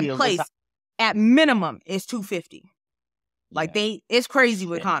seats in the place at minimum is $250. Like it's crazy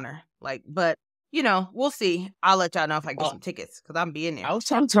with Connor. Like, but we'll see. I'll let y'all know if I get some tickets because I'm being there. I was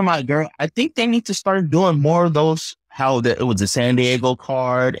talking to my girl. I think they need to start doing more of those. It was a San Diego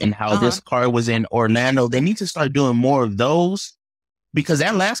card and how this card was in Orlando. They need to start doing more of those because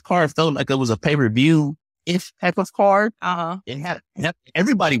that last card felt like it was a pay-per-view type of card. It had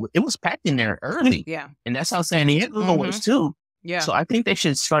everybody. It was packed in there early. Yeah, and that's how San Diego was too. Yeah. So I think they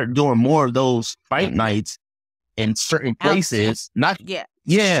should start doing more of those fight nights in certain places.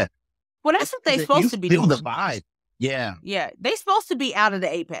 Yeah. Well, that's what they're supposed to be doing. The vibe. Yeah. Yeah. They supposed to be out of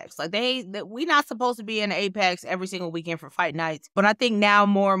the Apex. Like we're not supposed to be in the Apex every single weekend for fight nights. But I think now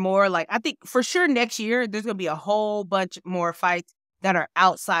more and more, like I think for sure next year, there's going to be a whole bunch more fights that are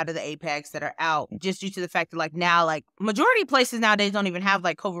outside of the Apex that are out just due to the fact that like now, like majority of places nowadays don't even have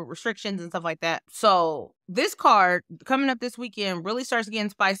like COVID restrictions and stuff like that. So this card coming up this weekend really starts getting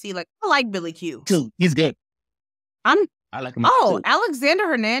spicy. Like I like Billy Q. He's good. I like him. Oh, Alexander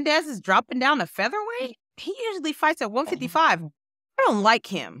Hernandez is dropping down to featherweight. He usually fights at 155. I don't like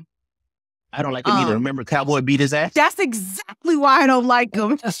him. I don't like him either. Remember Cowboy beat his ass? That's exactly why I don't like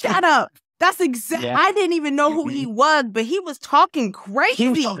him. Shut up. That's exactly. Yeah. I didn't even know who he was, but he was talking crazy. I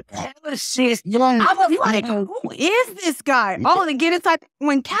was like, who is this guy? Oh, to get inside.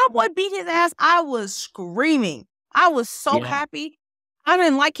 When Cowboy beat his ass, I was screaming. I was so happy. I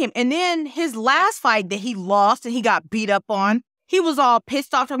didn't like him. And then his last fight that he lost and he got beat up on, he was all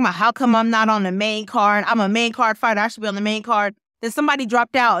pissed off talking about how come I'm not on the main card. I'm a main card fighter. I should be on the main card. Then somebody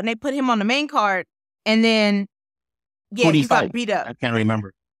dropped out and they put him on the main card. And then, he got beat up. I can't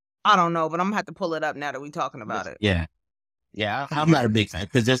remember. I don't know, but I'm gonna have to pull it up now that we're talking about it. Yeah. Yeah, I'm not a big fan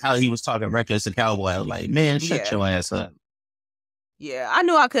because that's how he was talking reckless to Cowboy. I was like, man, shut your ass up. Yeah, I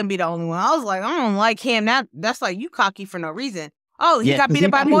knew I couldn't be the only one. I was like, I don't like him. That's like you cocky for no reason. Oh, he got beat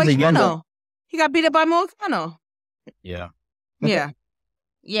up by Moicano. He got beat up by Moicano. Yeah. Yeah.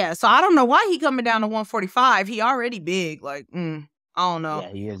 Yeah. So I don't know why he coming down to 145. He already big. Like, I don't know.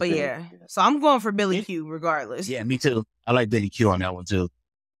 Yeah, he is but big. Yeah. So I'm going for Billy Q regardless. Yeah, me too. I like Billy Q on that one too.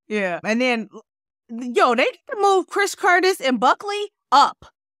 Yeah. And then, they need to move Chris Curtis and Buckley up.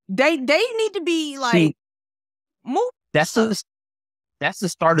 They need to be like, move. That's the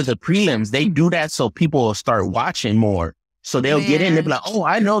start of the prelims. They do that so people will start watching more. So they'll get in. They'll be like, oh,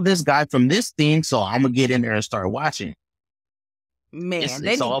 I know this guy from this thing, so I'm going to get in there and start watching. Man,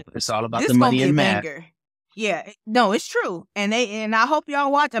 it's all about the money and math. Yeah, no, it's true. And I hope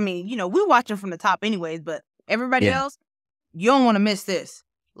y'all watch. I mean, we watching from the top anyways, but everybody else, you don't want to miss this.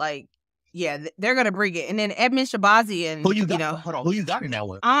 Like, yeah, they're going to bring it. And then Edmund Shabazian, who you got? Hold on, who you got in that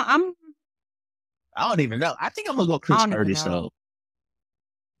one? I don't even know. I think I'm going to go Chris Curtis, though.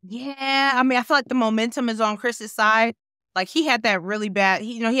 Yeah, I mean, I feel like the momentum is on Chris's side. Like, he had that really bad.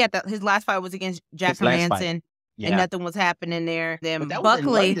 He had his last fight was against Jack Hermanson, and nothing was happening there. Then but that Buckley,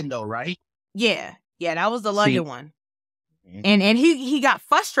 was in London, though, right? Yeah, that was the London one. And he got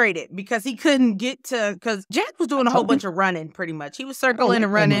frustrated because he couldn't get to, because Jack was doing a whole bunch of running, pretty much. He was circling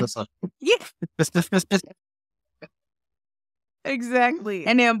and running. Yeah. Exactly.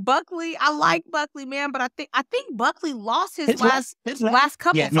 And then Buckley, I like Buckley, man, but I think Buckley lost his last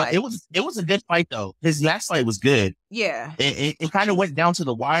couple fights. It was a good fight though. His last fight was good. Yeah. It kind of went down to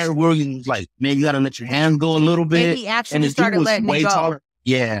the wire where he was like, man, you got to let your hands go a little bit. And he actually started letting it go. Taller.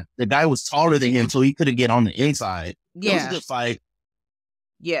 Yeah, the guy was taller than him, so he could have get on the inside. Yeah. It was a good fight.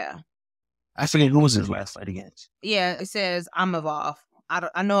 Yeah. I forget who was his last fight against. Yeah, it says Imavov.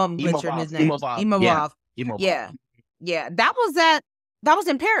 I know I'm butchering his name. Imavov. Yeah. Yeah, that was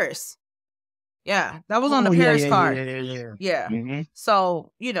in Paris. Yeah, that was on the Paris card. Yeah. Mm-hmm.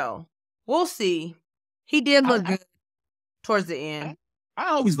 So, we'll see. He did look good towards the end. I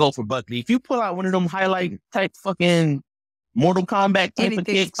always go for Buckley. If you pull out one of them highlight type fucking Mortal Kombat type of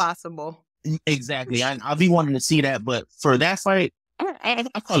kicks, possible. Exactly. I'll be wanting to see that, but for that fight, I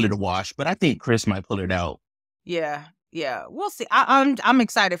call it a wash, but I think Chris might pull it out. Yeah. We'll see. I'm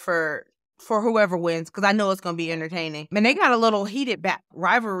excited for whoever wins, because I know it's going to be entertaining. Man, they got a little heated back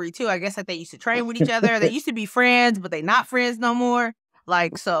rivalry, too. I guess like they used to train with each other. They used to be friends, but they not friends no more.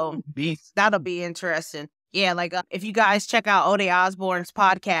 Like, so that'll be interesting. Yeah, like if you guys check out Ode Osborne's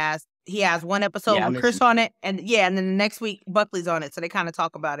podcast, he has one episode with Chris on it. And then the next week, Buckley's on it. So they kind of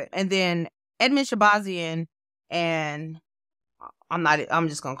talk about it. And then Edmund Shabazian and I'm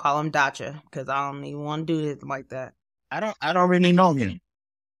just going to call him Dacha, because I don't even want to do it like that. I don't really know him.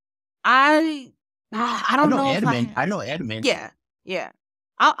 I don't know Edmund. I know Edmund. Yeah.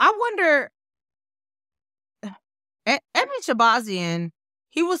 I wonder. Edmund Shabazian,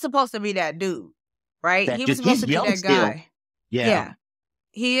 he was supposed to be that dude, right? He was supposed to be that guy. Still. Yeah.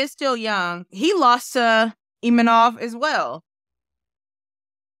 He is still young. He lost to Imanov as well.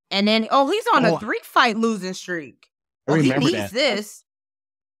 And then, he's on a 3-fight losing streak. He needs this.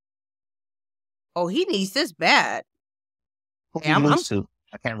 He needs this bad. I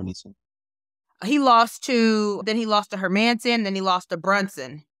can't really see. He lost to Hermanson, then he lost to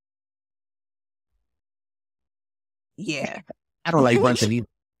Brunson. Yeah. I don't like Brunson either.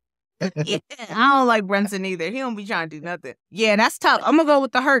 Yeah, I don't like Brunson either. He don't be trying to do nothing. Yeah, that's tough. I'm going to go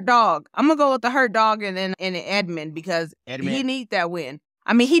with the hurt dog. And then Edmund, because he needs that win.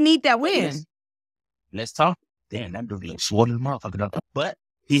 I mean, he needs that win. Let's talk. Damn, that dude looks swollen motherfucker up. But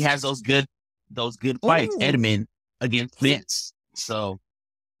he has those good fights, Edmund, against Vince. So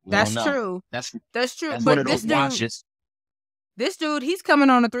that's true. That's true. That's but one of those watches. This dude, he's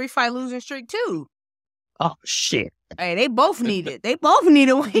coming on a 3-fight losing streak too. Oh shit! Hey, they both need it. They both need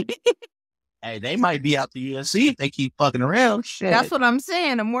a win. Hey, they might be out the UFC if they keep fucking around. Shit. That's what I'm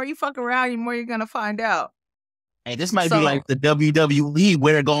saying. The more you fuck around, the more you're gonna find out. Hey, this might be like the WWE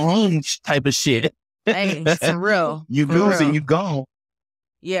where to go home type of shit. Hey, for real. You lose and you gone.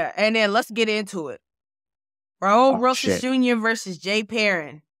 Yeah, and then let's get into it. Raul Rosas Jr. versus Jay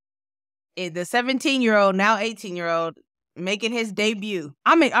Perrin. The 17-year-old, now 18-year-old, making his debut.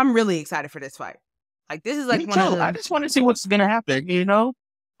 I'm really excited for this fight. Like, this is like one of the... I just want to see what's gonna happen.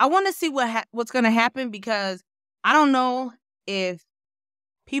 I want to see what's gonna happen, because I don't know if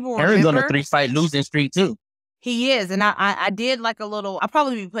people remember. Perrin's on a 3-fight losing streak too. He is, and I did like a little. I'll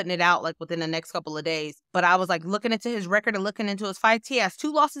probably be putting it out like within the next couple of days. But I was like looking into his record and looking into his fights. He has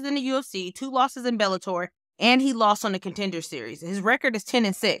 2 losses in the UFC, 2 losses in Bellator, and he lost on the Contender Series. His record is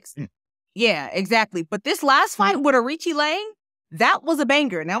 10-6. Mm. Yeah, exactly. But this last fight with Richie Lang, that was a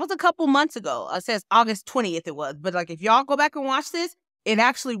banger. And that was a couple months ago. It says August 20th it was. But like, if y'all go back and watch this, it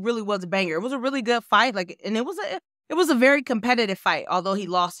actually really was a banger. It was a really good fight. Like, and it was a very competitive fight, although he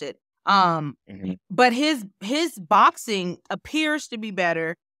lost it. But his boxing appears to be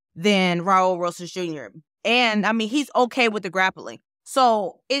better than Raul Rosas Jr. And I mean, he's okay with the grappling.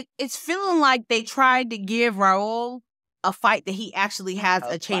 So it's feeling like they tried to give Raul a fight that he actually has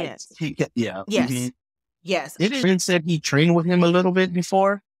a chance. Yeah. Yes. Mm-hmm. Yes. Didn't said he trained with him a little bit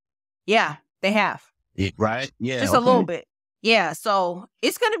before? Yeah, they have. Right? Yeah. Just a little bit. Yeah. So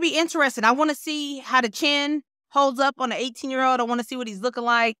it's going to be interesting. I want to see how the chin holds up on an 18-year-old. I want to see what he's looking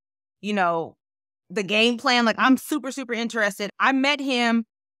like. You know, the game plan. Like, I'm super, super interested. I met him.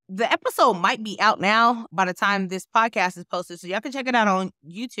 The episode might be out now by the time this podcast is posted, so y'all can check it out on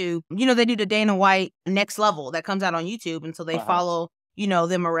YouTube. You know, they do the Dana White Next Level that comes out on YouTube, and so they follow, you know,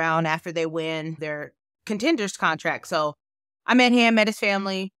 them around after they win their Contenders contract. So I met him, met his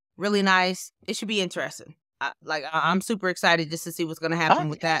family. Really nice. It should be interesting. I'm super excited just to see what's going to happen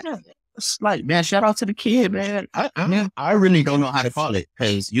with that. It's like, man, shout out to the kid, man. I really don't know how to call it,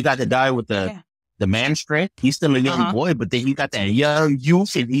 because you got to die with the man strength. He's still a young boy, but then he got that young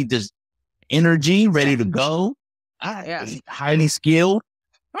youth, and he just energy, ready to go. Highly skilled.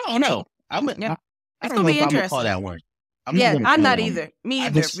 I don't know. I don't know if I'm gonna call that one. I'm not either. Me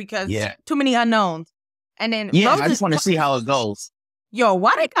either, because too many unknowns. And then I just want to see how it goes. Yo,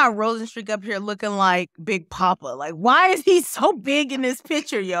 why they got Rosenstreich up here looking like Big Papa? Like, why is he so big in this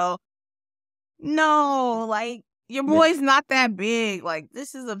picture, yo? No, like, your boy's not that big. Like,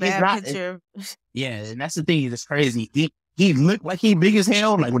 this is a bad picture. Yeah, and that's the thing. It's crazy. He looked like he big as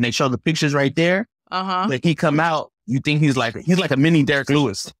hell. Like when they show the pictures right there. Like he come out, you think he's like a mini Derek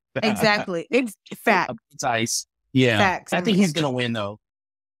Lewis. Exactly. It's fact. It's ice. Yeah. Facts. I think he's gonna win though.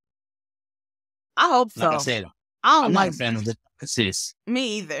 I hope so. Like I said, I'm not a fan of the assist.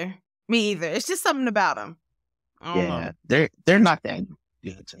 Me either. It's just something about him. They're not that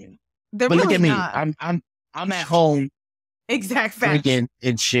good to me. But really look at me. Not. I'm at home. Exact facts. Drinking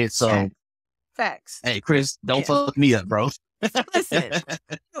and shit. So facts. Hey, Chris, don't fuck me up, bro. Listen,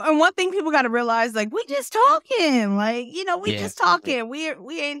 and one thing people got to realize, like, we just talking. Like, you know, we just talking.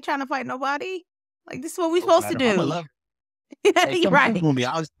 We ain't trying to fight nobody. Like, this is what we supposed to do. Hey, you're right. Me.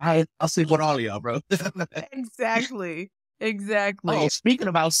 I'll sleep with all of y'all, bro. Exactly. Oh, speaking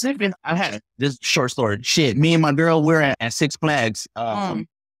about sleeping, I had this short story. Shit, me and my girl, we're at Six Flags, LA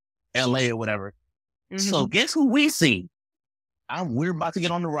or whatever. So guess who we see? We're about to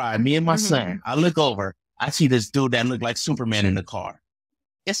get on the ride. Me and my son. I look over. I see this dude that looked like Superman in the car.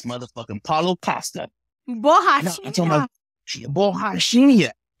 It's motherfucking Paulo Costa. Borrachina.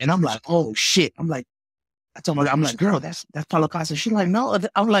 And I'm like, oh shit. I'm like, girl, that's Paulo Costa. She's like, no.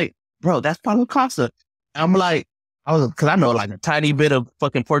 I'm like, bro, that's Paulo Costa. I'm like, cause I know like a tiny bit of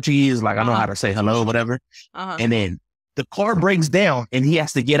fucking Portuguese. Like I know how to say hello, whatever. And then the car breaks down and he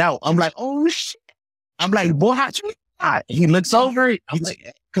has to get out. I'm like, oh shit. I'm like, boy, how you? He looks over. I'm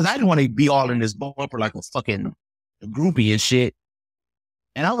like, cause I didn't want to be all in this bumper like a fucking groupie and shit.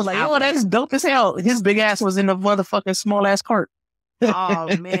 And I was like, oh, that's dope as hell. His big ass was in the motherfucking small ass cart.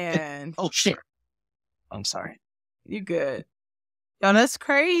 Oh man. Oh shit. I'm sorry. You good. Yo, that's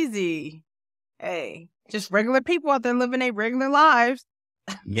crazy. Hey, just regular people out there living their regular lives.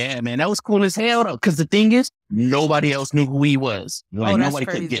 Yeah, man, that was cool as hell though. Cause the thing is, nobody else knew who he was. Like nobody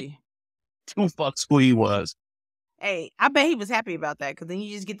could get two fucks who he was. Hey, I bet he was happy about that, because then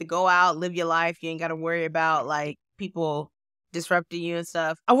you just get to go out, live your life. You ain't got to worry about like people disrupting you and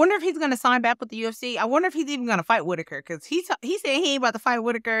stuff. I wonder if he's going to sign back with the UFC. I wonder if he's even going to fight Whitaker, because he said he ain't about to fight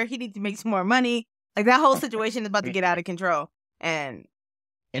Whitaker. He needs to make some more money. Like, that whole situation is about to get out of control. And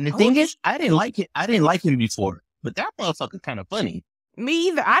the thing is, I didn't like it. I didn't like him before, but that motherfucker kind of funny. Me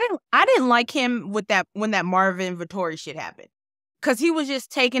either. I didn't like him with that when that Marvin Vittori shit happened, because he was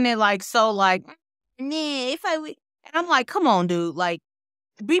just taking it like so like, and I'm like, come on, dude, like,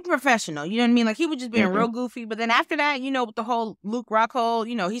 be professional. You know what I mean? Like, he was just being real goofy. But then after that, you know, with the whole Luke Rockhold,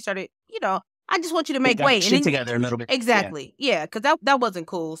 you know, he started, you know, I just want you to make weight. Shit together a little bit. Exactly. Yeah, because that wasn't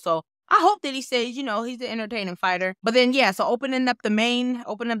cool. So I hope that he says, you know, he's an entertaining fighter. But then, yeah, so opening up the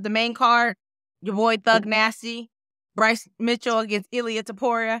main card, your boy Thug Nasty, Bryce Mitchell against Ilya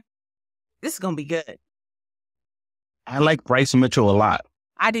Taporia. This is going to be good. I like Bryce Mitchell a lot.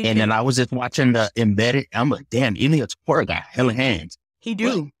 I do. And then I was just watching the Embedded. I'm like, damn, Ilya Taporia got hella hands. He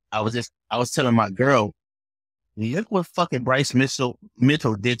do. Well, I was telling my girl, look what fucking Bryce Mitchell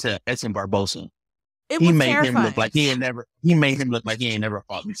did to Edson Barbosa. He made him look like he ain't never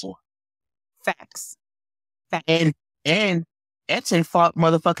fought before. Facts. And Edson fought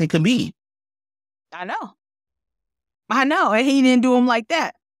motherfucking Khabib. I know. And he didn't do him like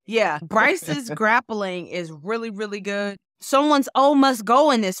that. Yeah. Bryce's grappling is really, really good. Someone's must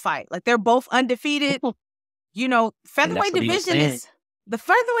go in this fight. Like, they're both undefeated. You know, featherweight division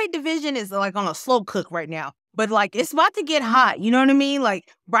is like on a slow cook right now. But like, it's about to get hot. You know what I mean?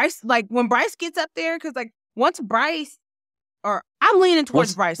 Like, Bryce, like when Bryce gets up there, because like once Bryce, or I'm leaning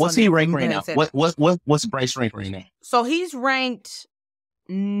towards Bryce. What's he ranked right now? What's Bryce ranked right now? So he's ranked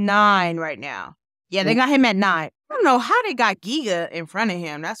 9 right now. Yeah, they got him at 9. I don't know how they got Giga in front of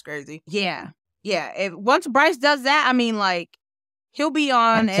him. That's crazy. Yeah. Once Bryce does that, I mean, like, he'll be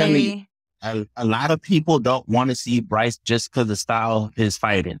on a lot of people don't want to see Bryce just because the style of his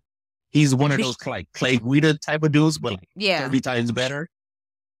fighting. He's one of those like Clay Guida type of dudes, but like 30 times better.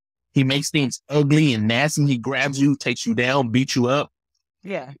 He makes things ugly and nasty. He grabs you, takes you down, beats you up.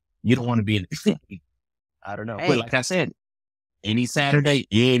 Yeah. You don't want to be in it. I don't know. Hey. But like I said, any Saturday,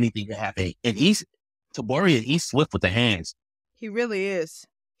 anything can happen. And Taboria, he's swift with the hands. He really is.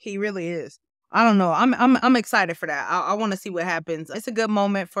 I don't know. I'm excited for that. I want to see what happens. It's a good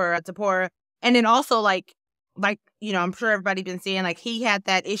moment for Taboria. And then also like, you know, I'm sure everybody been seeing, like, he had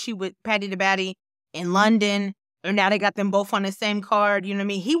that issue with Paddy the Baddy in London. And now they got them both on the same card. You know what I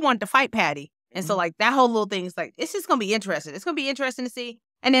mean? He wanted to fight Paddy. And so, like, that whole little thing is like, it's just going to be interesting. It's going to be interesting to see.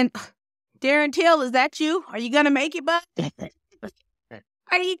 And then, Darren Till, is that you? Are you going to make it, bud?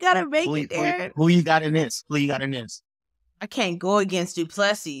 Are you going to make it, Darren? Who you got in this? I can't go against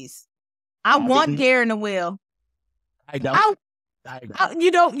Duplessis. I want Darren to win. I don't.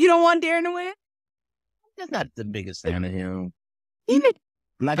 You don't want Darren to win? I'm not the biggest fan of him.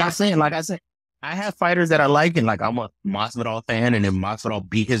 Like I said, I have fighters that I like, and like I'm a Masvidal fan, and then Masvidal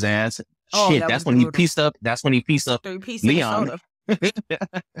beat his ass. That's when he pieced up. That's when he pieced up Leon.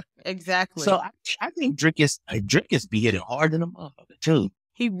 Exactly. So I think Drickus be hitting hard in the motherfucker too.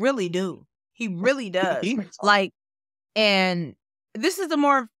 He really do. He really does. Like, and this is a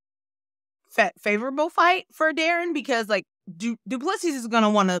more favorable fight for Darren because like Duplessis is gonna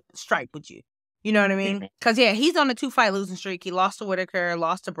want to strike with you. You know what I mean? Because, he's on a 2-fight losing streak. He lost to Whitaker,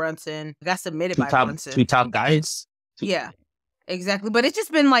 lost to Brunson, got submitted by Brunson. 2 top guys. Yeah, exactly. But it's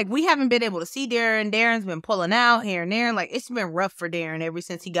just been like, we haven't been able to see Darren. Darren's been pulling out here and there. Like, it's been rough for Darren ever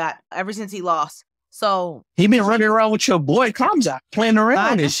since he lost. So he been running around with your boy Hamza, playing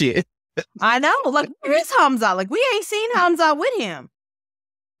around and shit. I know. Like, where is Hamza? Like, we ain't seen Hamza with him.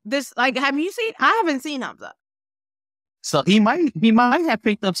 Have you seen? I haven't seen Hamza. So he might have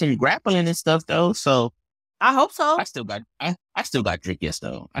picked up some grappling and stuff though. So I hope so. I still got Drickus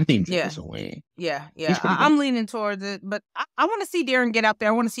though. I think Drickus will win. Yeah. I'm leaning towards it, but I want to see Darren get out there.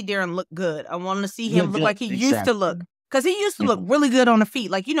 I want to see Darren look good. I want to see him look like he used to look, because he used to look really good on the feet.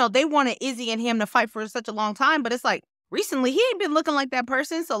 Like, you know, they wanted Izzy and him to fight for such a long time, but it's like recently he ain't been looking like that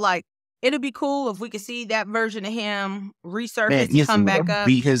person. So like, it'll be cool if we could see that version of him resurface, come back up,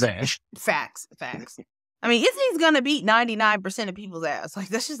 beat his ass. Facts. I mean, Izzy's gonna beat 99% of people's ass. Like,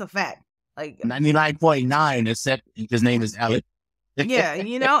 that's just a fact. Like 99.9, except his name is Alex. Yeah,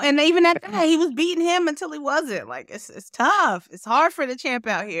 you know, and even at that, he was beating him until he wasn't. Like, it's tough. It's hard for the champ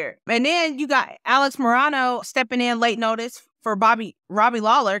out here. And then you got Alex Morano stepping in late notice for Robbie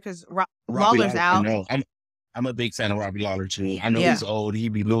Lawler, because Lawler's out. I'm a big fan of Robbie Lawler too. I know he's old. He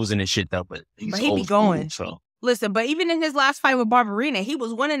be losing his shit though, but he be going. So. Listen, but even in his last fight with Barberina, he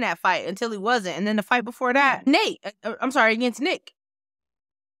was winning that fight until he wasn't. And then the fight before that, against Nick.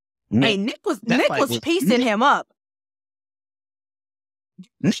 Hey, Nick was piecing him up.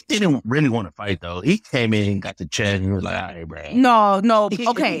 Nick didn't really want to fight though. He came in and got the check and he was like, all right, bro. No.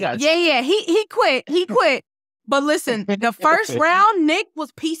 Okay. He quit. He quit. But listen, the first round, Nick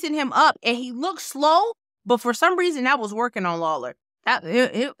was piecing him up and he looked slow, but for some reason that was working on Lawler.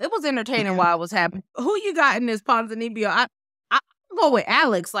 It was entertaining while it was happening. Who you got in this Ponzinibbio? I go with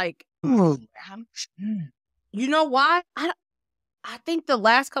Alex. Like, you know why? I think the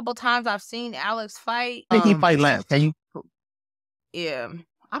last couple times I've seen Alex fight, I think he fight last. Can you? Yeah,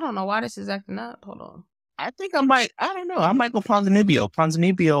 I don't know why this is acting up. Hold on. I think I might go Ponzinibbio.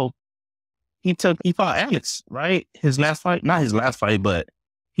 Ponzinibbio, he fought Alex, right? His last fight, not his last fight, but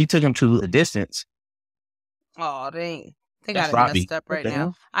he took him to a distance. Oh, they got it messed up right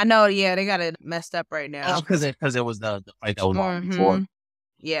now. I know, they got it messed up right now. Oh, because it was the fight that was on before.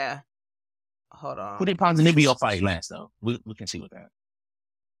 Yeah. Hold on. Who did Ponzinibbio fight last, though? We can see with that.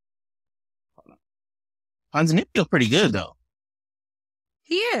 Hold on. Ponzinibbio's pretty good, though.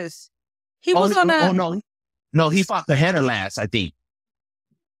 He is. He was on a... Oh, no. No, he fought Pajeda last, I think.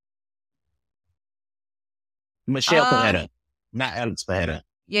 Michelle Pajeda. Not Alex Pajeda.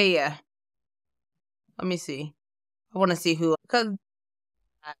 Yeah. Let me see. I want to see who, because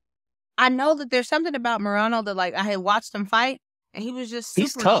I know that there's something about Moreno that, like, I had watched him fight, and he was just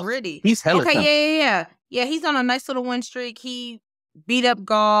He's super tough. gritty. He's hella tough. Yeah. He's on a nice little win streak. He beat up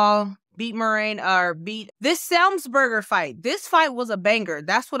Gall, beat this Selmsberger fight. This fight was a banger.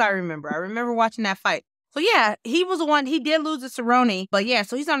 That's what I remember. I remember watching that fight. So yeah, he was the one. He did lose to Cerrone, but yeah,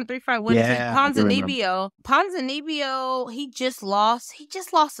 so he's on a 3-fight winning streak. Ponzinibbio, he just lost. He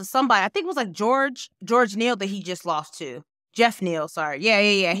just lost to somebody. I think it was like George Neal that he just lost to. Jeff Neal, sorry.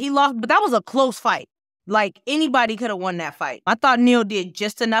 Yeah. He lost, but that was a close fight. Like, anybody could have won that fight. I thought Neal did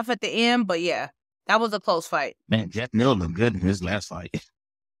just enough at the end, but yeah, that was a close fight. Man, Jeff Neal looked good in his last fight.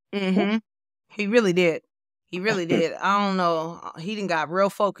 Mm-hmm. He really did. I don't know. He done got real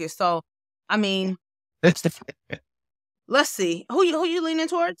focused. So, I mean, let's see. Who you leaning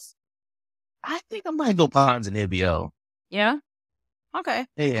towards? I think I might go Ponzinibbio. Yeah? Okay.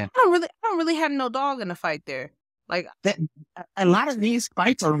 Yeah. I don't really have no dog in the fight there. Like that, a lot of these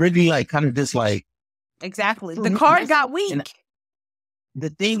fights are really like kind of just like exactly. The card got weak. The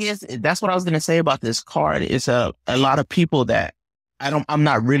thing is, that's what I was gonna say about this card. It's a lot of people that I'm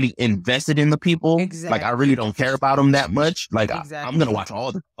not really invested in the people. Exactly. Like I really don't care about them that much. Like I'm gonna watch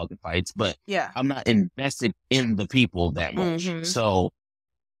all the fucking fights, but yeah, I'm not invested in the people that much. Mm-hmm. So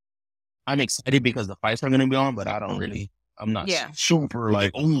I'm excited because the fights are gonna be on, but I'm not super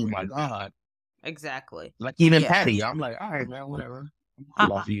like, oh my God. Exactly. Like even Paddy, I'm like, all right, man, whatever. I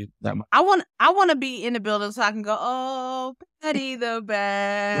love you that much. I want to be in the building so I can go, oh, Paddy the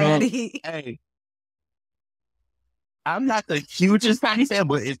Baddy. Hey, I'm not the hugest Paddy fan,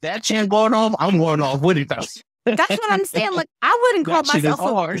 but if that chant going off, I'm going off with it. That's what I'm saying. Like I wouldn't call myself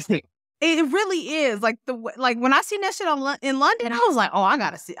hard. It really is. Like when I seen that shit in London, I was like, oh, I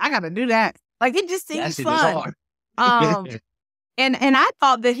gotta do that. Like it just seems fun. And I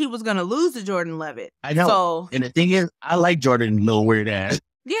thought that he was going to lose to Jordan Levitt. I know. So, and the thing is, I like Jordan, little weird ass.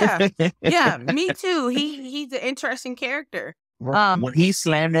 Yeah, me too. He's an interesting character. When he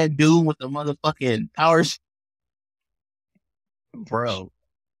slammed that dude with the motherfucking powers, bro,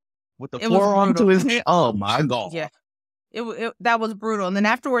 with the forearm to his head. Oh my God. Yeah, that was brutal. And then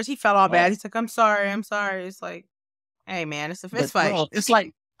afterwards, he felt all bad. He's like, I'm sorry. It's like, hey man, it's a fist fight. Bro, it's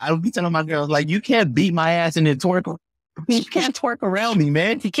like I would be telling my girls, like, you can't beat my ass and then twerk. You can't twerk around me,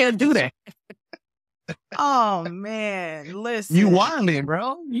 man. You can't do that. Oh man, listen. You wilding,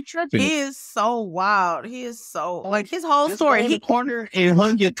 bro. You tripping. He is so wild. He is so like his whole story. He corner and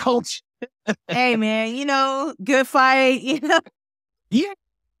hung your coach. Hey man, good fight. Yeah.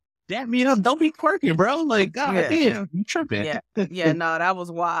 Dap me up. Don't be quirking, bro. Like, God damn, you tripping. Yeah. No, that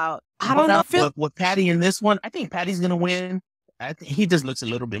was wild. I don't know. With Paddy in this one, I think Paddy's gonna win. I think he just looks a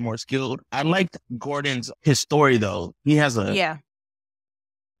little bit more skilled. I liked his story though. He has a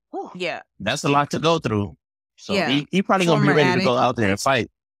That's a lot to go through. So he probably gonna be ready to go out there and fight.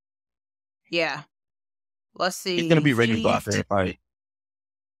 Yeah. Let's see. He's gonna be ready to go out there and fight.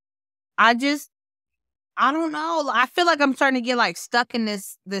 I don't know. I feel like I'm starting to get like stuck in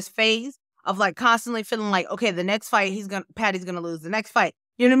this phase of like constantly feeling like, okay, the next fight Paddy's gonna lose. The next fight.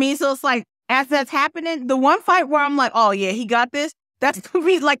 You know what I mean? So it's like as that's happening, the one fight where I'm like, oh yeah, he got this. That's gonna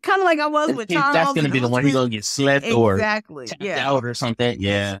be like kind of like I was with Charles. That's gonna be the one he's gonna get slept or tapped out or something.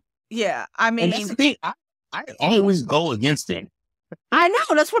 Yeah. Yeah. I mean, and that's the thing. I always go against it. I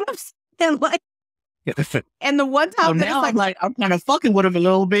know. That's what I'm saying. Like, and the one time so now I'm kind of fucking with him a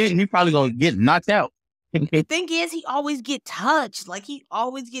little bit, and he's probably gonna get knocked out. The thing is, he always get touched. Like he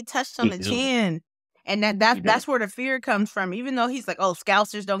always get touched on the chin. And that's where the fear comes from. Even though he's like, oh,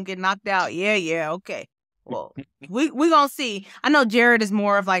 Scousers don't get knocked out. Yeah, okay. Well, we gonna see. I know Jared is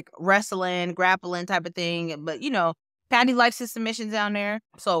more of like wrestling, grappling type of thing, but Paddy likes his submissions down there.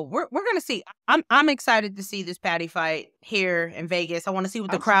 So we're gonna see. I'm excited to see this Paddy fight here in Vegas. I want to see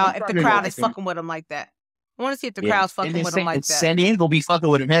what the crowd if the crowd is fucking with him like that. I want to see if the crowd's fucking with him like that. San Diego be fucking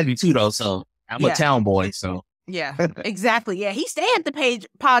with him heavy too though. So I'm a town boy, so. Yeah, exactly. Yeah, he stayed at the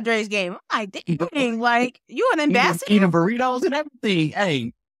Padres game. I'm like, dang, like, you an ambassador? Eating burritos and everything.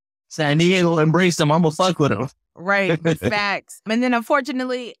 Hey, San Diego embraced him. I'm going to fuck with him. Right, facts. And then,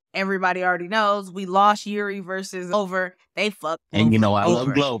 unfortunately, everybody already knows we lost Yuri versus Glover. They fucked Glover. And I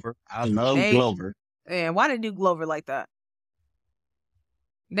love Glover. I love Glover. And why they do Glover like that?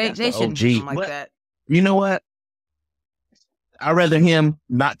 They shouldn't do him like that. You know what? I'd rather him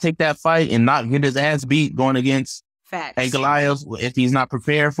not take that fight and not get his ass beat going against Goliath if he's not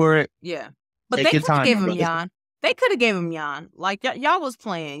prepared for it. Yeah. But they could have gave him Jan. They could have gave him Jan. Like, y'all was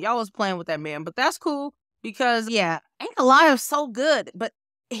playing. Y'all was playing with that man. But that's cool because, Goliath's so good. But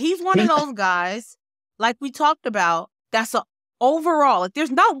he's one of those guys, like we talked about, that's an overall, like,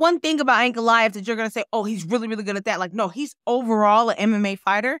 there's not one thing about Ankalaev that you're gonna say, oh, he's really, really good at that. Like, no, he's overall an MMA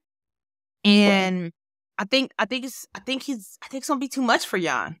fighter, and I think it's gonna be too much for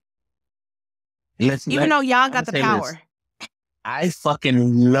Jan. Even though Jan got the power. I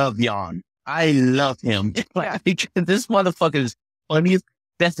fucking love Jan. I love him. Like, this motherfucker is funniest.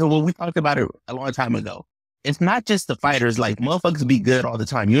 That's what we talked about it a long time ago. It's not just the fighters. Like, motherfuckers be good all the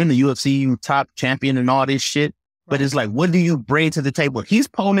time. You're in the UFC, you top champion and all this shit. But it's like, what do you bring to the table? He's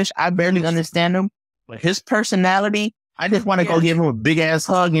Polish. I barely understand him. But his personality, I just want to go give him a big ass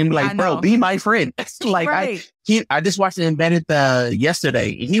hug and be like, bro, be my friend. Like, I just watched it embedded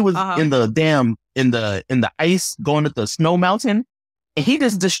yesterday. He was in the ice going up the snow mountain. And he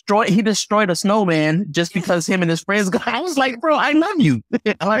destroyed a snowman just because him and his friends got. I was like, bro, I love you.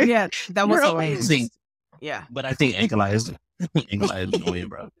 Like, yeah, that was amazing. Yeah. But I think Ankalaev is going to win,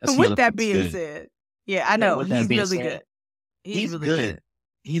 bro. With that being said, yeah, I know. He's really good. He's really good.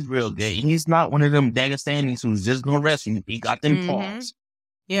 He's real good. He's not one of them Dagestanis who's just going to wrestle. He got them paws.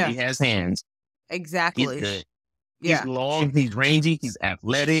 Yeah. He has hands. Exactly. He's good. He's long. He's rangy. He's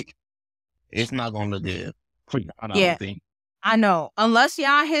athletic. It's not going to look good. I don't think. I know. Unless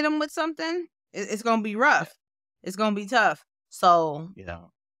y'all hit him with something, it's going to be rough. It's going to be tough. So,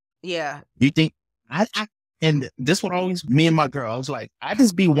 yeah. You think, and this would always, me and my girl, I was like, I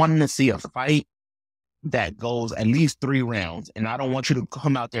just be wanting to see a fight that goes at least 3 rounds. And I don't want you to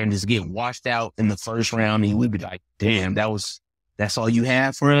come out there and just get washed out in the first round. And we'd be like, damn, that's all you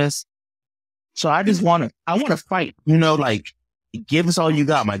have for us. So I just want to fight, like, give us all you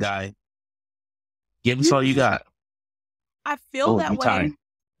got, my guy. Give us all you got. I feel that way.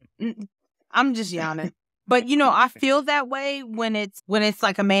 I'm just yawning. But, I feel that way when it's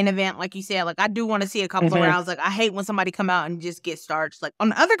like a main event, like you said. Like, I do want to see a couple of rounds. Like, I hate when somebody come out and just get starched. Like, on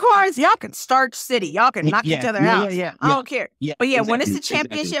the other cards, y'all can starch city. Y'all can knock each other out. I don't care. Yeah, but exactly, when it's a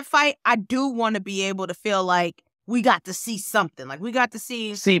championship fight, I do want to be able to feel like we got to see something. Like, we got to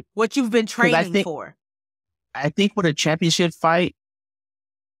see what you've been training for. I think with a championship fight,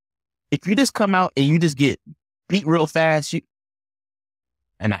 if you just come out and you just get beat real fast,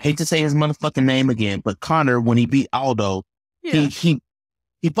 and I hate to say his motherfucking name again, but Conor, when he beat Aldo, he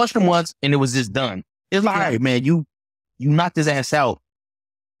punched him once and it was just done. It's like, all right, man, you knocked his ass out,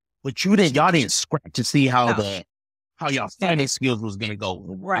 but y'all didn't scrap to see how y'all fighting skills was gonna go.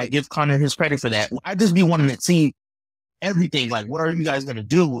 Right. I give Conor his credit for that. I just be wanting to see everything. Like, what are you guys gonna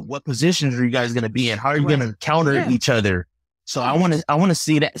do? What positions are you guys gonna be in? How are you gonna counter each other? So I want to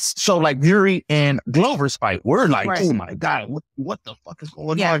see that. So like Fury and Glover's fight, we're like, oh my God, what the fuck is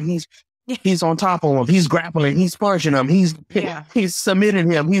going on? He's on top of him. He's grappling. He's punching him. He's submitting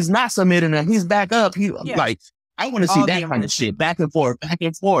him. He's not submitting him. He's back up. Like, I want to see that kind of shit, back and forth, back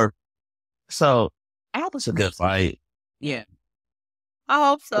and forth. So I hope it's a good fight. Yeah, I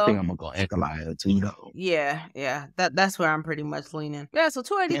hope so. I think I'm gonna go Ankalaev too, though. Yeah. That's where I'm pretty much leaning. Yeah, so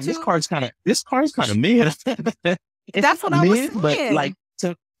 282. This card's kind of mid. That's what I was saying. But like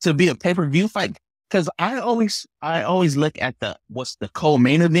to be a pay-per-view fight, because I always look at what's the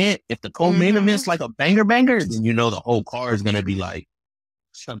co-main event. If the co-main event's like a banger, then the whole card is gonna be like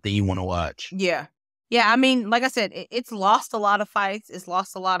something you want to watch. Yeah. I mean, like I said, it's lost a lot of fights. It's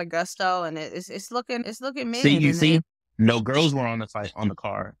lost a lot of gusto, and it's looking mid. See, no girls were on the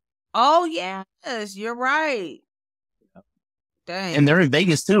card. Oh yes, you're right. Dang. And they're in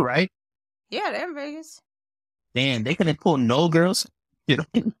Vegas too, right? Yeah, they're in Vegas. Damn, they couldn't pull no girls.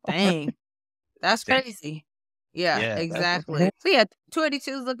 Dang. That's crazy. Yeah, exactly. So yeah,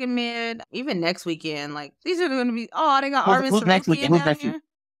 282 is looking mid. Even next weekend, like, these are going to be, they got Armin Sarukian down here.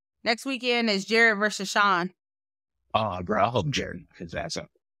 Next weekend is Jared versus Sean. Oh, bro, I hope Jared knocks his ass up.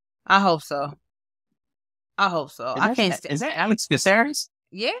 I hope so. I can't stand. Is that Alex Caceres?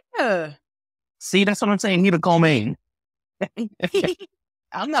 Yeah. See, that's what I'm saying. He the co-main.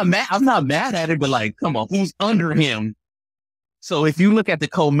 I'm not mad at it, but like, come on, who's under him? So if you look at the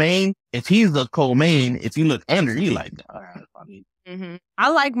co-main, if he's the co-main, if you look under, you like, all right. I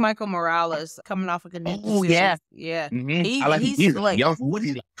like Michael Morales coming off of condition. Oh yeah. Mm-hmm. He's like young. What is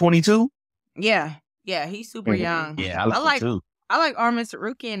he, like, 22? Yeah, he's super young. Yeah, I like him too. I like Armin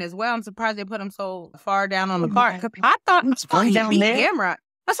Sarukian as well. I'm surprised they put him so far down on the card. I thought he beat Gamrot.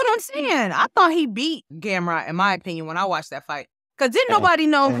 That's what I'm saying. I thought he beat Gamrot, in my opinion, when I watched that fight. Because didn't nobody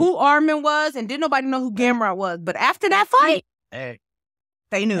know who Armin was, and didn't nobody know who Gamrot was. But after that fight,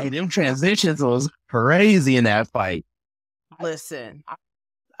 they knew. Hey, them transitions was crazy in that fight. Listen.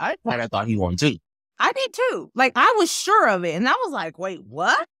 I thought he won too. I did too. Like, I was sure of it. And I was like, wait,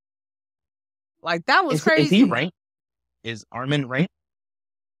 what? Like, that was crazy. Is he ranked? Is Armin ranked?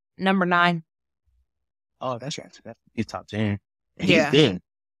 Number 9. Oh, that's right. He's top 10. He's big.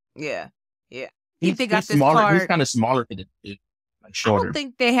 Yeah. He's got this smaller. card. He's kind of smaller than it, like shorter. I don't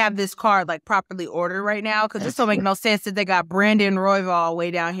think they have this card like properly ordered right now because this don't make no sense that they got Brandon Royval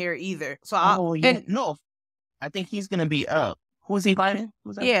way down here either. So no, I think he's gonna be up. Who is he fighting?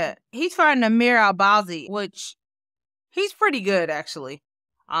 Yeah, he's fighting Amir Albazi, which he's pretty good actually.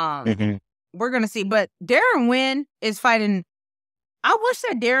 We're gonna see, but Darren Wynn is fighting. I wish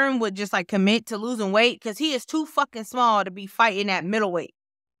that Darren would just like commit to losing weight because he is too fucking small to be fighting at middleweight.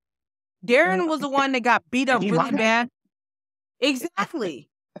 Darren was the one that got beat up really bad. Exactly.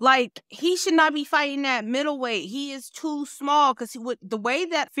 Like, he should not be fighting at middleweight. He is too small because the way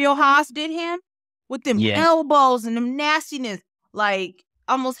that Phil Haas did him with them elbows and them nastiness, like,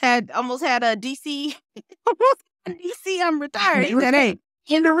 almost had a DC. DC, I'm retired. He said, hey,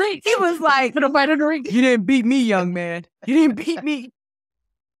 in the ring. He was like, in the ring. You didn't beat me, young man. You didn't beat me.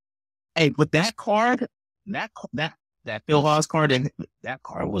 Hey, but that card, that Phil Haas card, that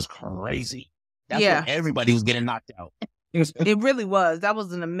card was crazy. That's when everybody was getting knocked out. It really was. That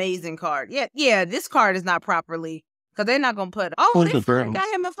was an amazing card. Yeah. This card is not properly because they're not gonna put. Oh, they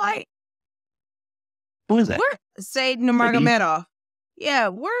got him a fight. Who is that? Said Nurmagomedov. Yeah,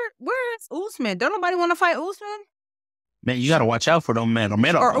 where's Usman? Don't nobody want to fight Usman? Man, you gotta watch out for them, man.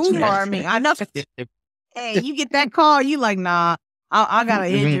 Or Umar, I mean, I know. Hey, you get that call, you like, nah, I got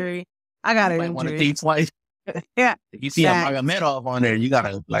an injury. I got an injury. Want to think twice. Yeah. If you see a Nurmagomedov on there, you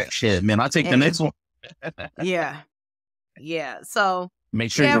gotta like, shit, man. I'll take the next one. Yeah. So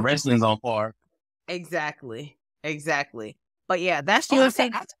make sure your wrestling's on par. Exactly. But yeah, that's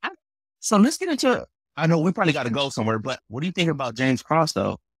UFC. So let's get into. I know we probably got to go somewhere, but what do you think about James Krause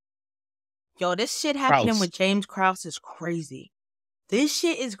though? Yo, this shit happening with James Krause is crazy. This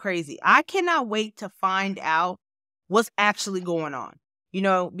shit is crazy. I cannot wait to find out what's actually going on. You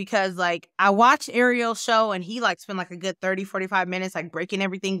know, because like I watched Ariel's show and he like spent like a good 30, 45 minutes like breaking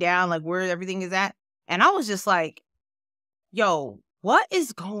everything down, like where everything is at. And I was just like, yo, what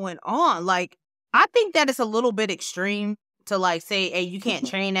is going on? Like, I think that it's a little bit extreme to like say, hey, you can't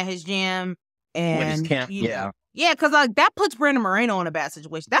train at his gym. And his camp, yeah, because like that puts Brandon Moreno in a bad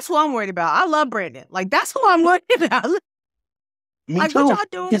situation. That's who I'm worried about. I love Brandon. Like that's who I'm worried about. Me like, too. What y'all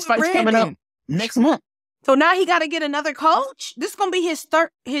doing his fight's coming up next month. So now he got to get another coach. This is gonna be his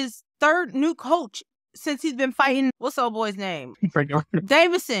third new coach since he's been fighting. What's the old boy's name?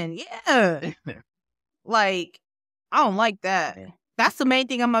 Davison. Yeah. Like, I don't like that. That's the main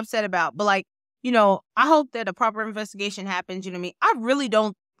thing I'm upset about. But like, you know, I hope that a proper investigation happens. You know what I mean? I really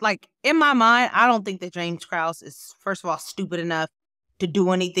don't. Like, in my mind, I don't think that James Krause is, first of all, stupid enough to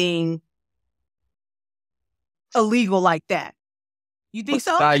do anything illegal like that. You think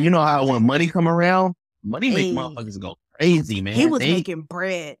so? You know how when money come around, money make motherfuckers go crazy, man. He was making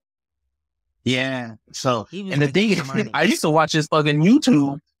bread. Yeah. So, and the thing is, I used to watch his fucking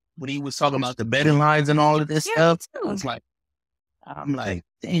YouTube when he was talking about the betting lines and all of this stuff. I'm like,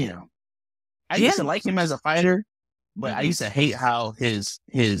 damn. I used to like him as a fighter. But I used to hate how his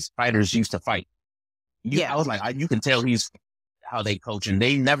fighters used to fight. I was like, you can tell how they coach, and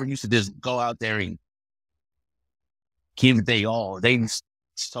they never used to just go out there and give it they all. They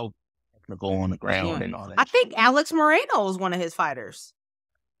so technical on the ground and all that. I think Alex Moreno was one of his fighters.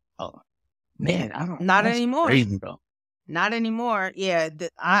 Oh man, I don't. Not anymore. Crazy, bro. Not anymore. Yeah,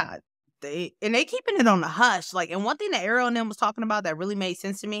 they keeping it on the hush. Like, and one thing that Ariel and them was talking about that really made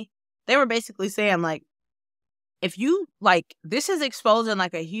sense to me. They were basically saying like, if you, like, this is exposing,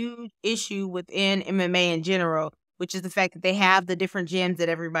 like, a huge issue within MMA in general, which is the fact that they have the different gyms that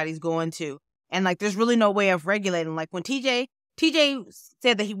everybody's going to. And, like, there's really no way of regulating. Like, when TJ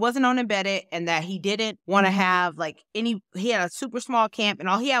said that he wasn't on embedded and that he didn't want to have, like, he had a super small camp and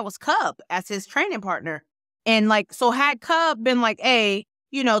all he had was Cub as his training partner. And, like, so had Cub been like, hey,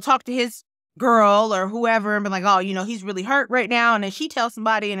 you know, talk to his girl or whoever and been like, oh, you know, he's really hurt right now. And then she tells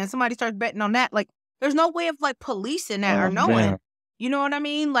somebody and then somebody starts betting on that. Like, there's no way of, like, policing that or knowing. Man. You know what I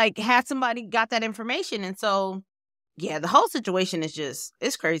mean? Like, had somebody got that information. And so, yeah, the whole situation is just,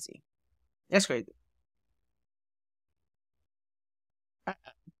 it's crazy. It's crazy.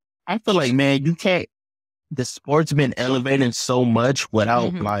 I feel like, man, you can't, the sport's been elevating so much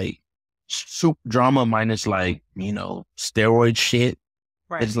without, like, super drama minus, like, you know, steroid shit.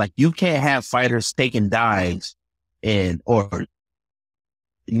 Right. It's like, you can't have fighters taking dives or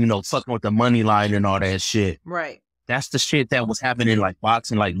you know, fucking with the money line and all that shit. Right. That's the shit that was happening like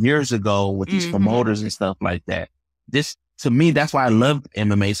boxing like years ago with these promoters and stuff like that. This, to me, that's why I loved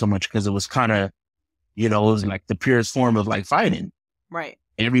MMA so much because it was kind of, you know, it was like the purest form of like fighting. Right.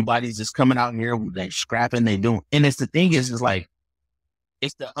 Everybody's just coming out here, they scrapping, they doing. And it's the thing is like,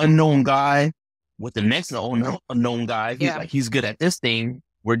 it's the unknown guy with the next unknown guy. He's like, he's good at this thing.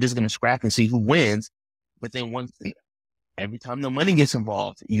 We're just going to scrap and see who wins. But then every time the money gets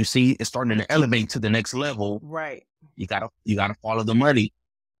involved, you see it's starting to elevate to the next level. Right. You gotta follow the money.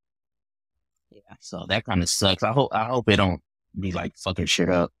 Yeah. So that kind of sucks. I hope it don't be like fucking shit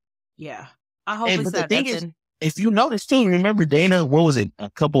up. Yeah. I hope it's but that. The thing is, if you notice too, remember Dana, what was it, a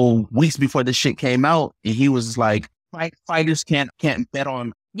couple weeks before this shit came out, and he was like, fighters can't bet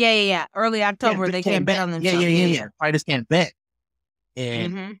on. Yeah. Early October, they can't bet on themselves. Yeah. Fighters can't bet.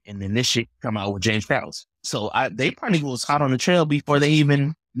 And then this shit come out with James Krause. So they probably was hot on the trail before they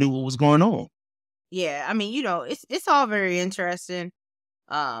even knew what was going on. Yeah, I mean, it's all very interesting.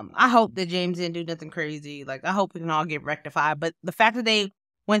 I hope that James didn't do nothing crazy. Like, I hope it can all get rectified. But the fact that they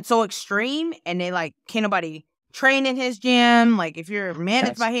went so extreme and they like can't nobody train in his gym, like if you're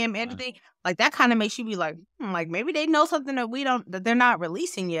managed by him, everything, like that kind of makes you be like, like maybe they know something that they're not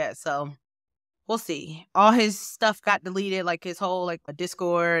releasing yet. So we'll see. All his stuff got deleted, like his whole like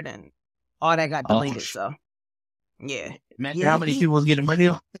Discord and all that got deleted. So yeah. Imagine how many people was getting money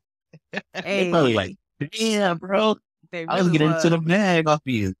on. They probably like, damn, bro. Really I was getting into the bag off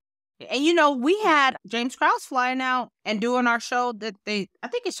of you. And we had James Krause flying out and doing our show that I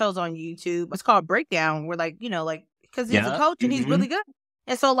think it shows on YouTube. It's called Breakdown. We're like, because he's a coach and he's really good.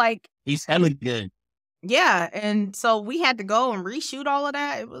 And so like he's hella good. Yeah. And so we had to go and reshoot all of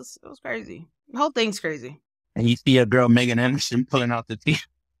that. It was crazy. The whole thing's crazy. And you see a girl, Megan Anderson, pulling out the teeth.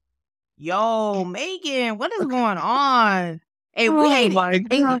 Yo, Megan, what is going on? Hey, I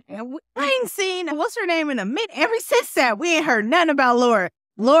ain't seen what's her name in a minute. Ever since that, we ain't heard nothing about Laura.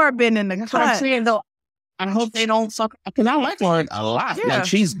 Laura been in the cut. I'm saying though, I hope they don't suck. Because I like Laura a lot. Yeah. Like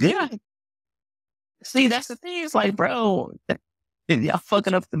she's good. Yeah. See, that's the thing. It's like, bro, y'all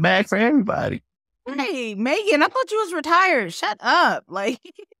fucking up the bag for everybody. Hey, Megan, I thought you was retired. Shut up. Like,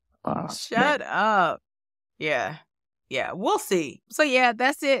 shut up. Yeah. Yeah, we'll see. So yeah,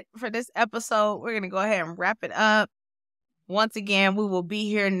 that's it for this episode. We're going to go ahead and wrap it up. Once again, we will be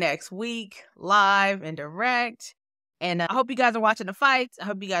here next week, live and direct. And I hope you guys are watching the fights. I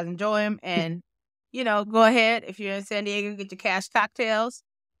hope you guys enjoy them. And, go ahead. If you're in San Diego, get your cash cocktails.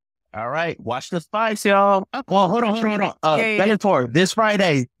 All right. Watch the fights, y'all. Well, hold on. Bellator this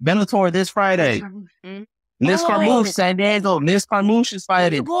Friday. Liz Carmouche, San Diego. Liz Carmouche is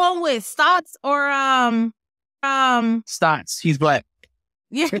fighting. You going with Stotts or Stotts? He's black.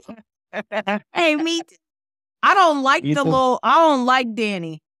 Yeah. Hey, I don't like I don't like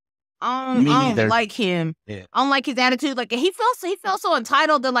Danny. I don't like him. Yeah. I don't like his attitude. Like he felt so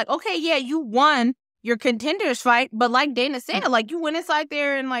entitled that like, okay, yeah, you won your contenders fight, but like Dana said, like you went inside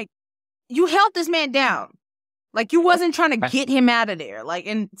there and like you held this man down. Like you wasn't trying to get him out of there. Like,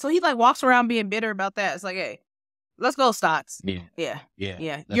 and so he like walks around being bitter about that. It's like, hey, let's go, Stotts. Yeah.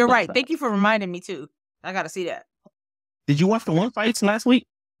 You're right. Thank you for reminding me too. I got to see that. Did you watch the one fights last week?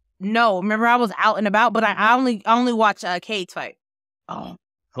 No, remember I was out and about, but I only watched Cade's fight. Oh,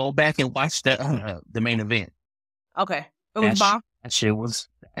 go back and watch the main event. Okay, it was bomb. That shit was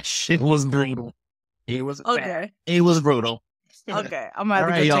brutal. It was okay. It was brutal. Okay, I'm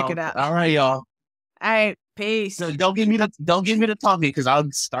gonna have to go check it out. All right, y'all. All right, peace. So don't give me the talking because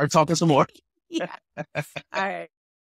I'll start talking some more. Yeah. All right.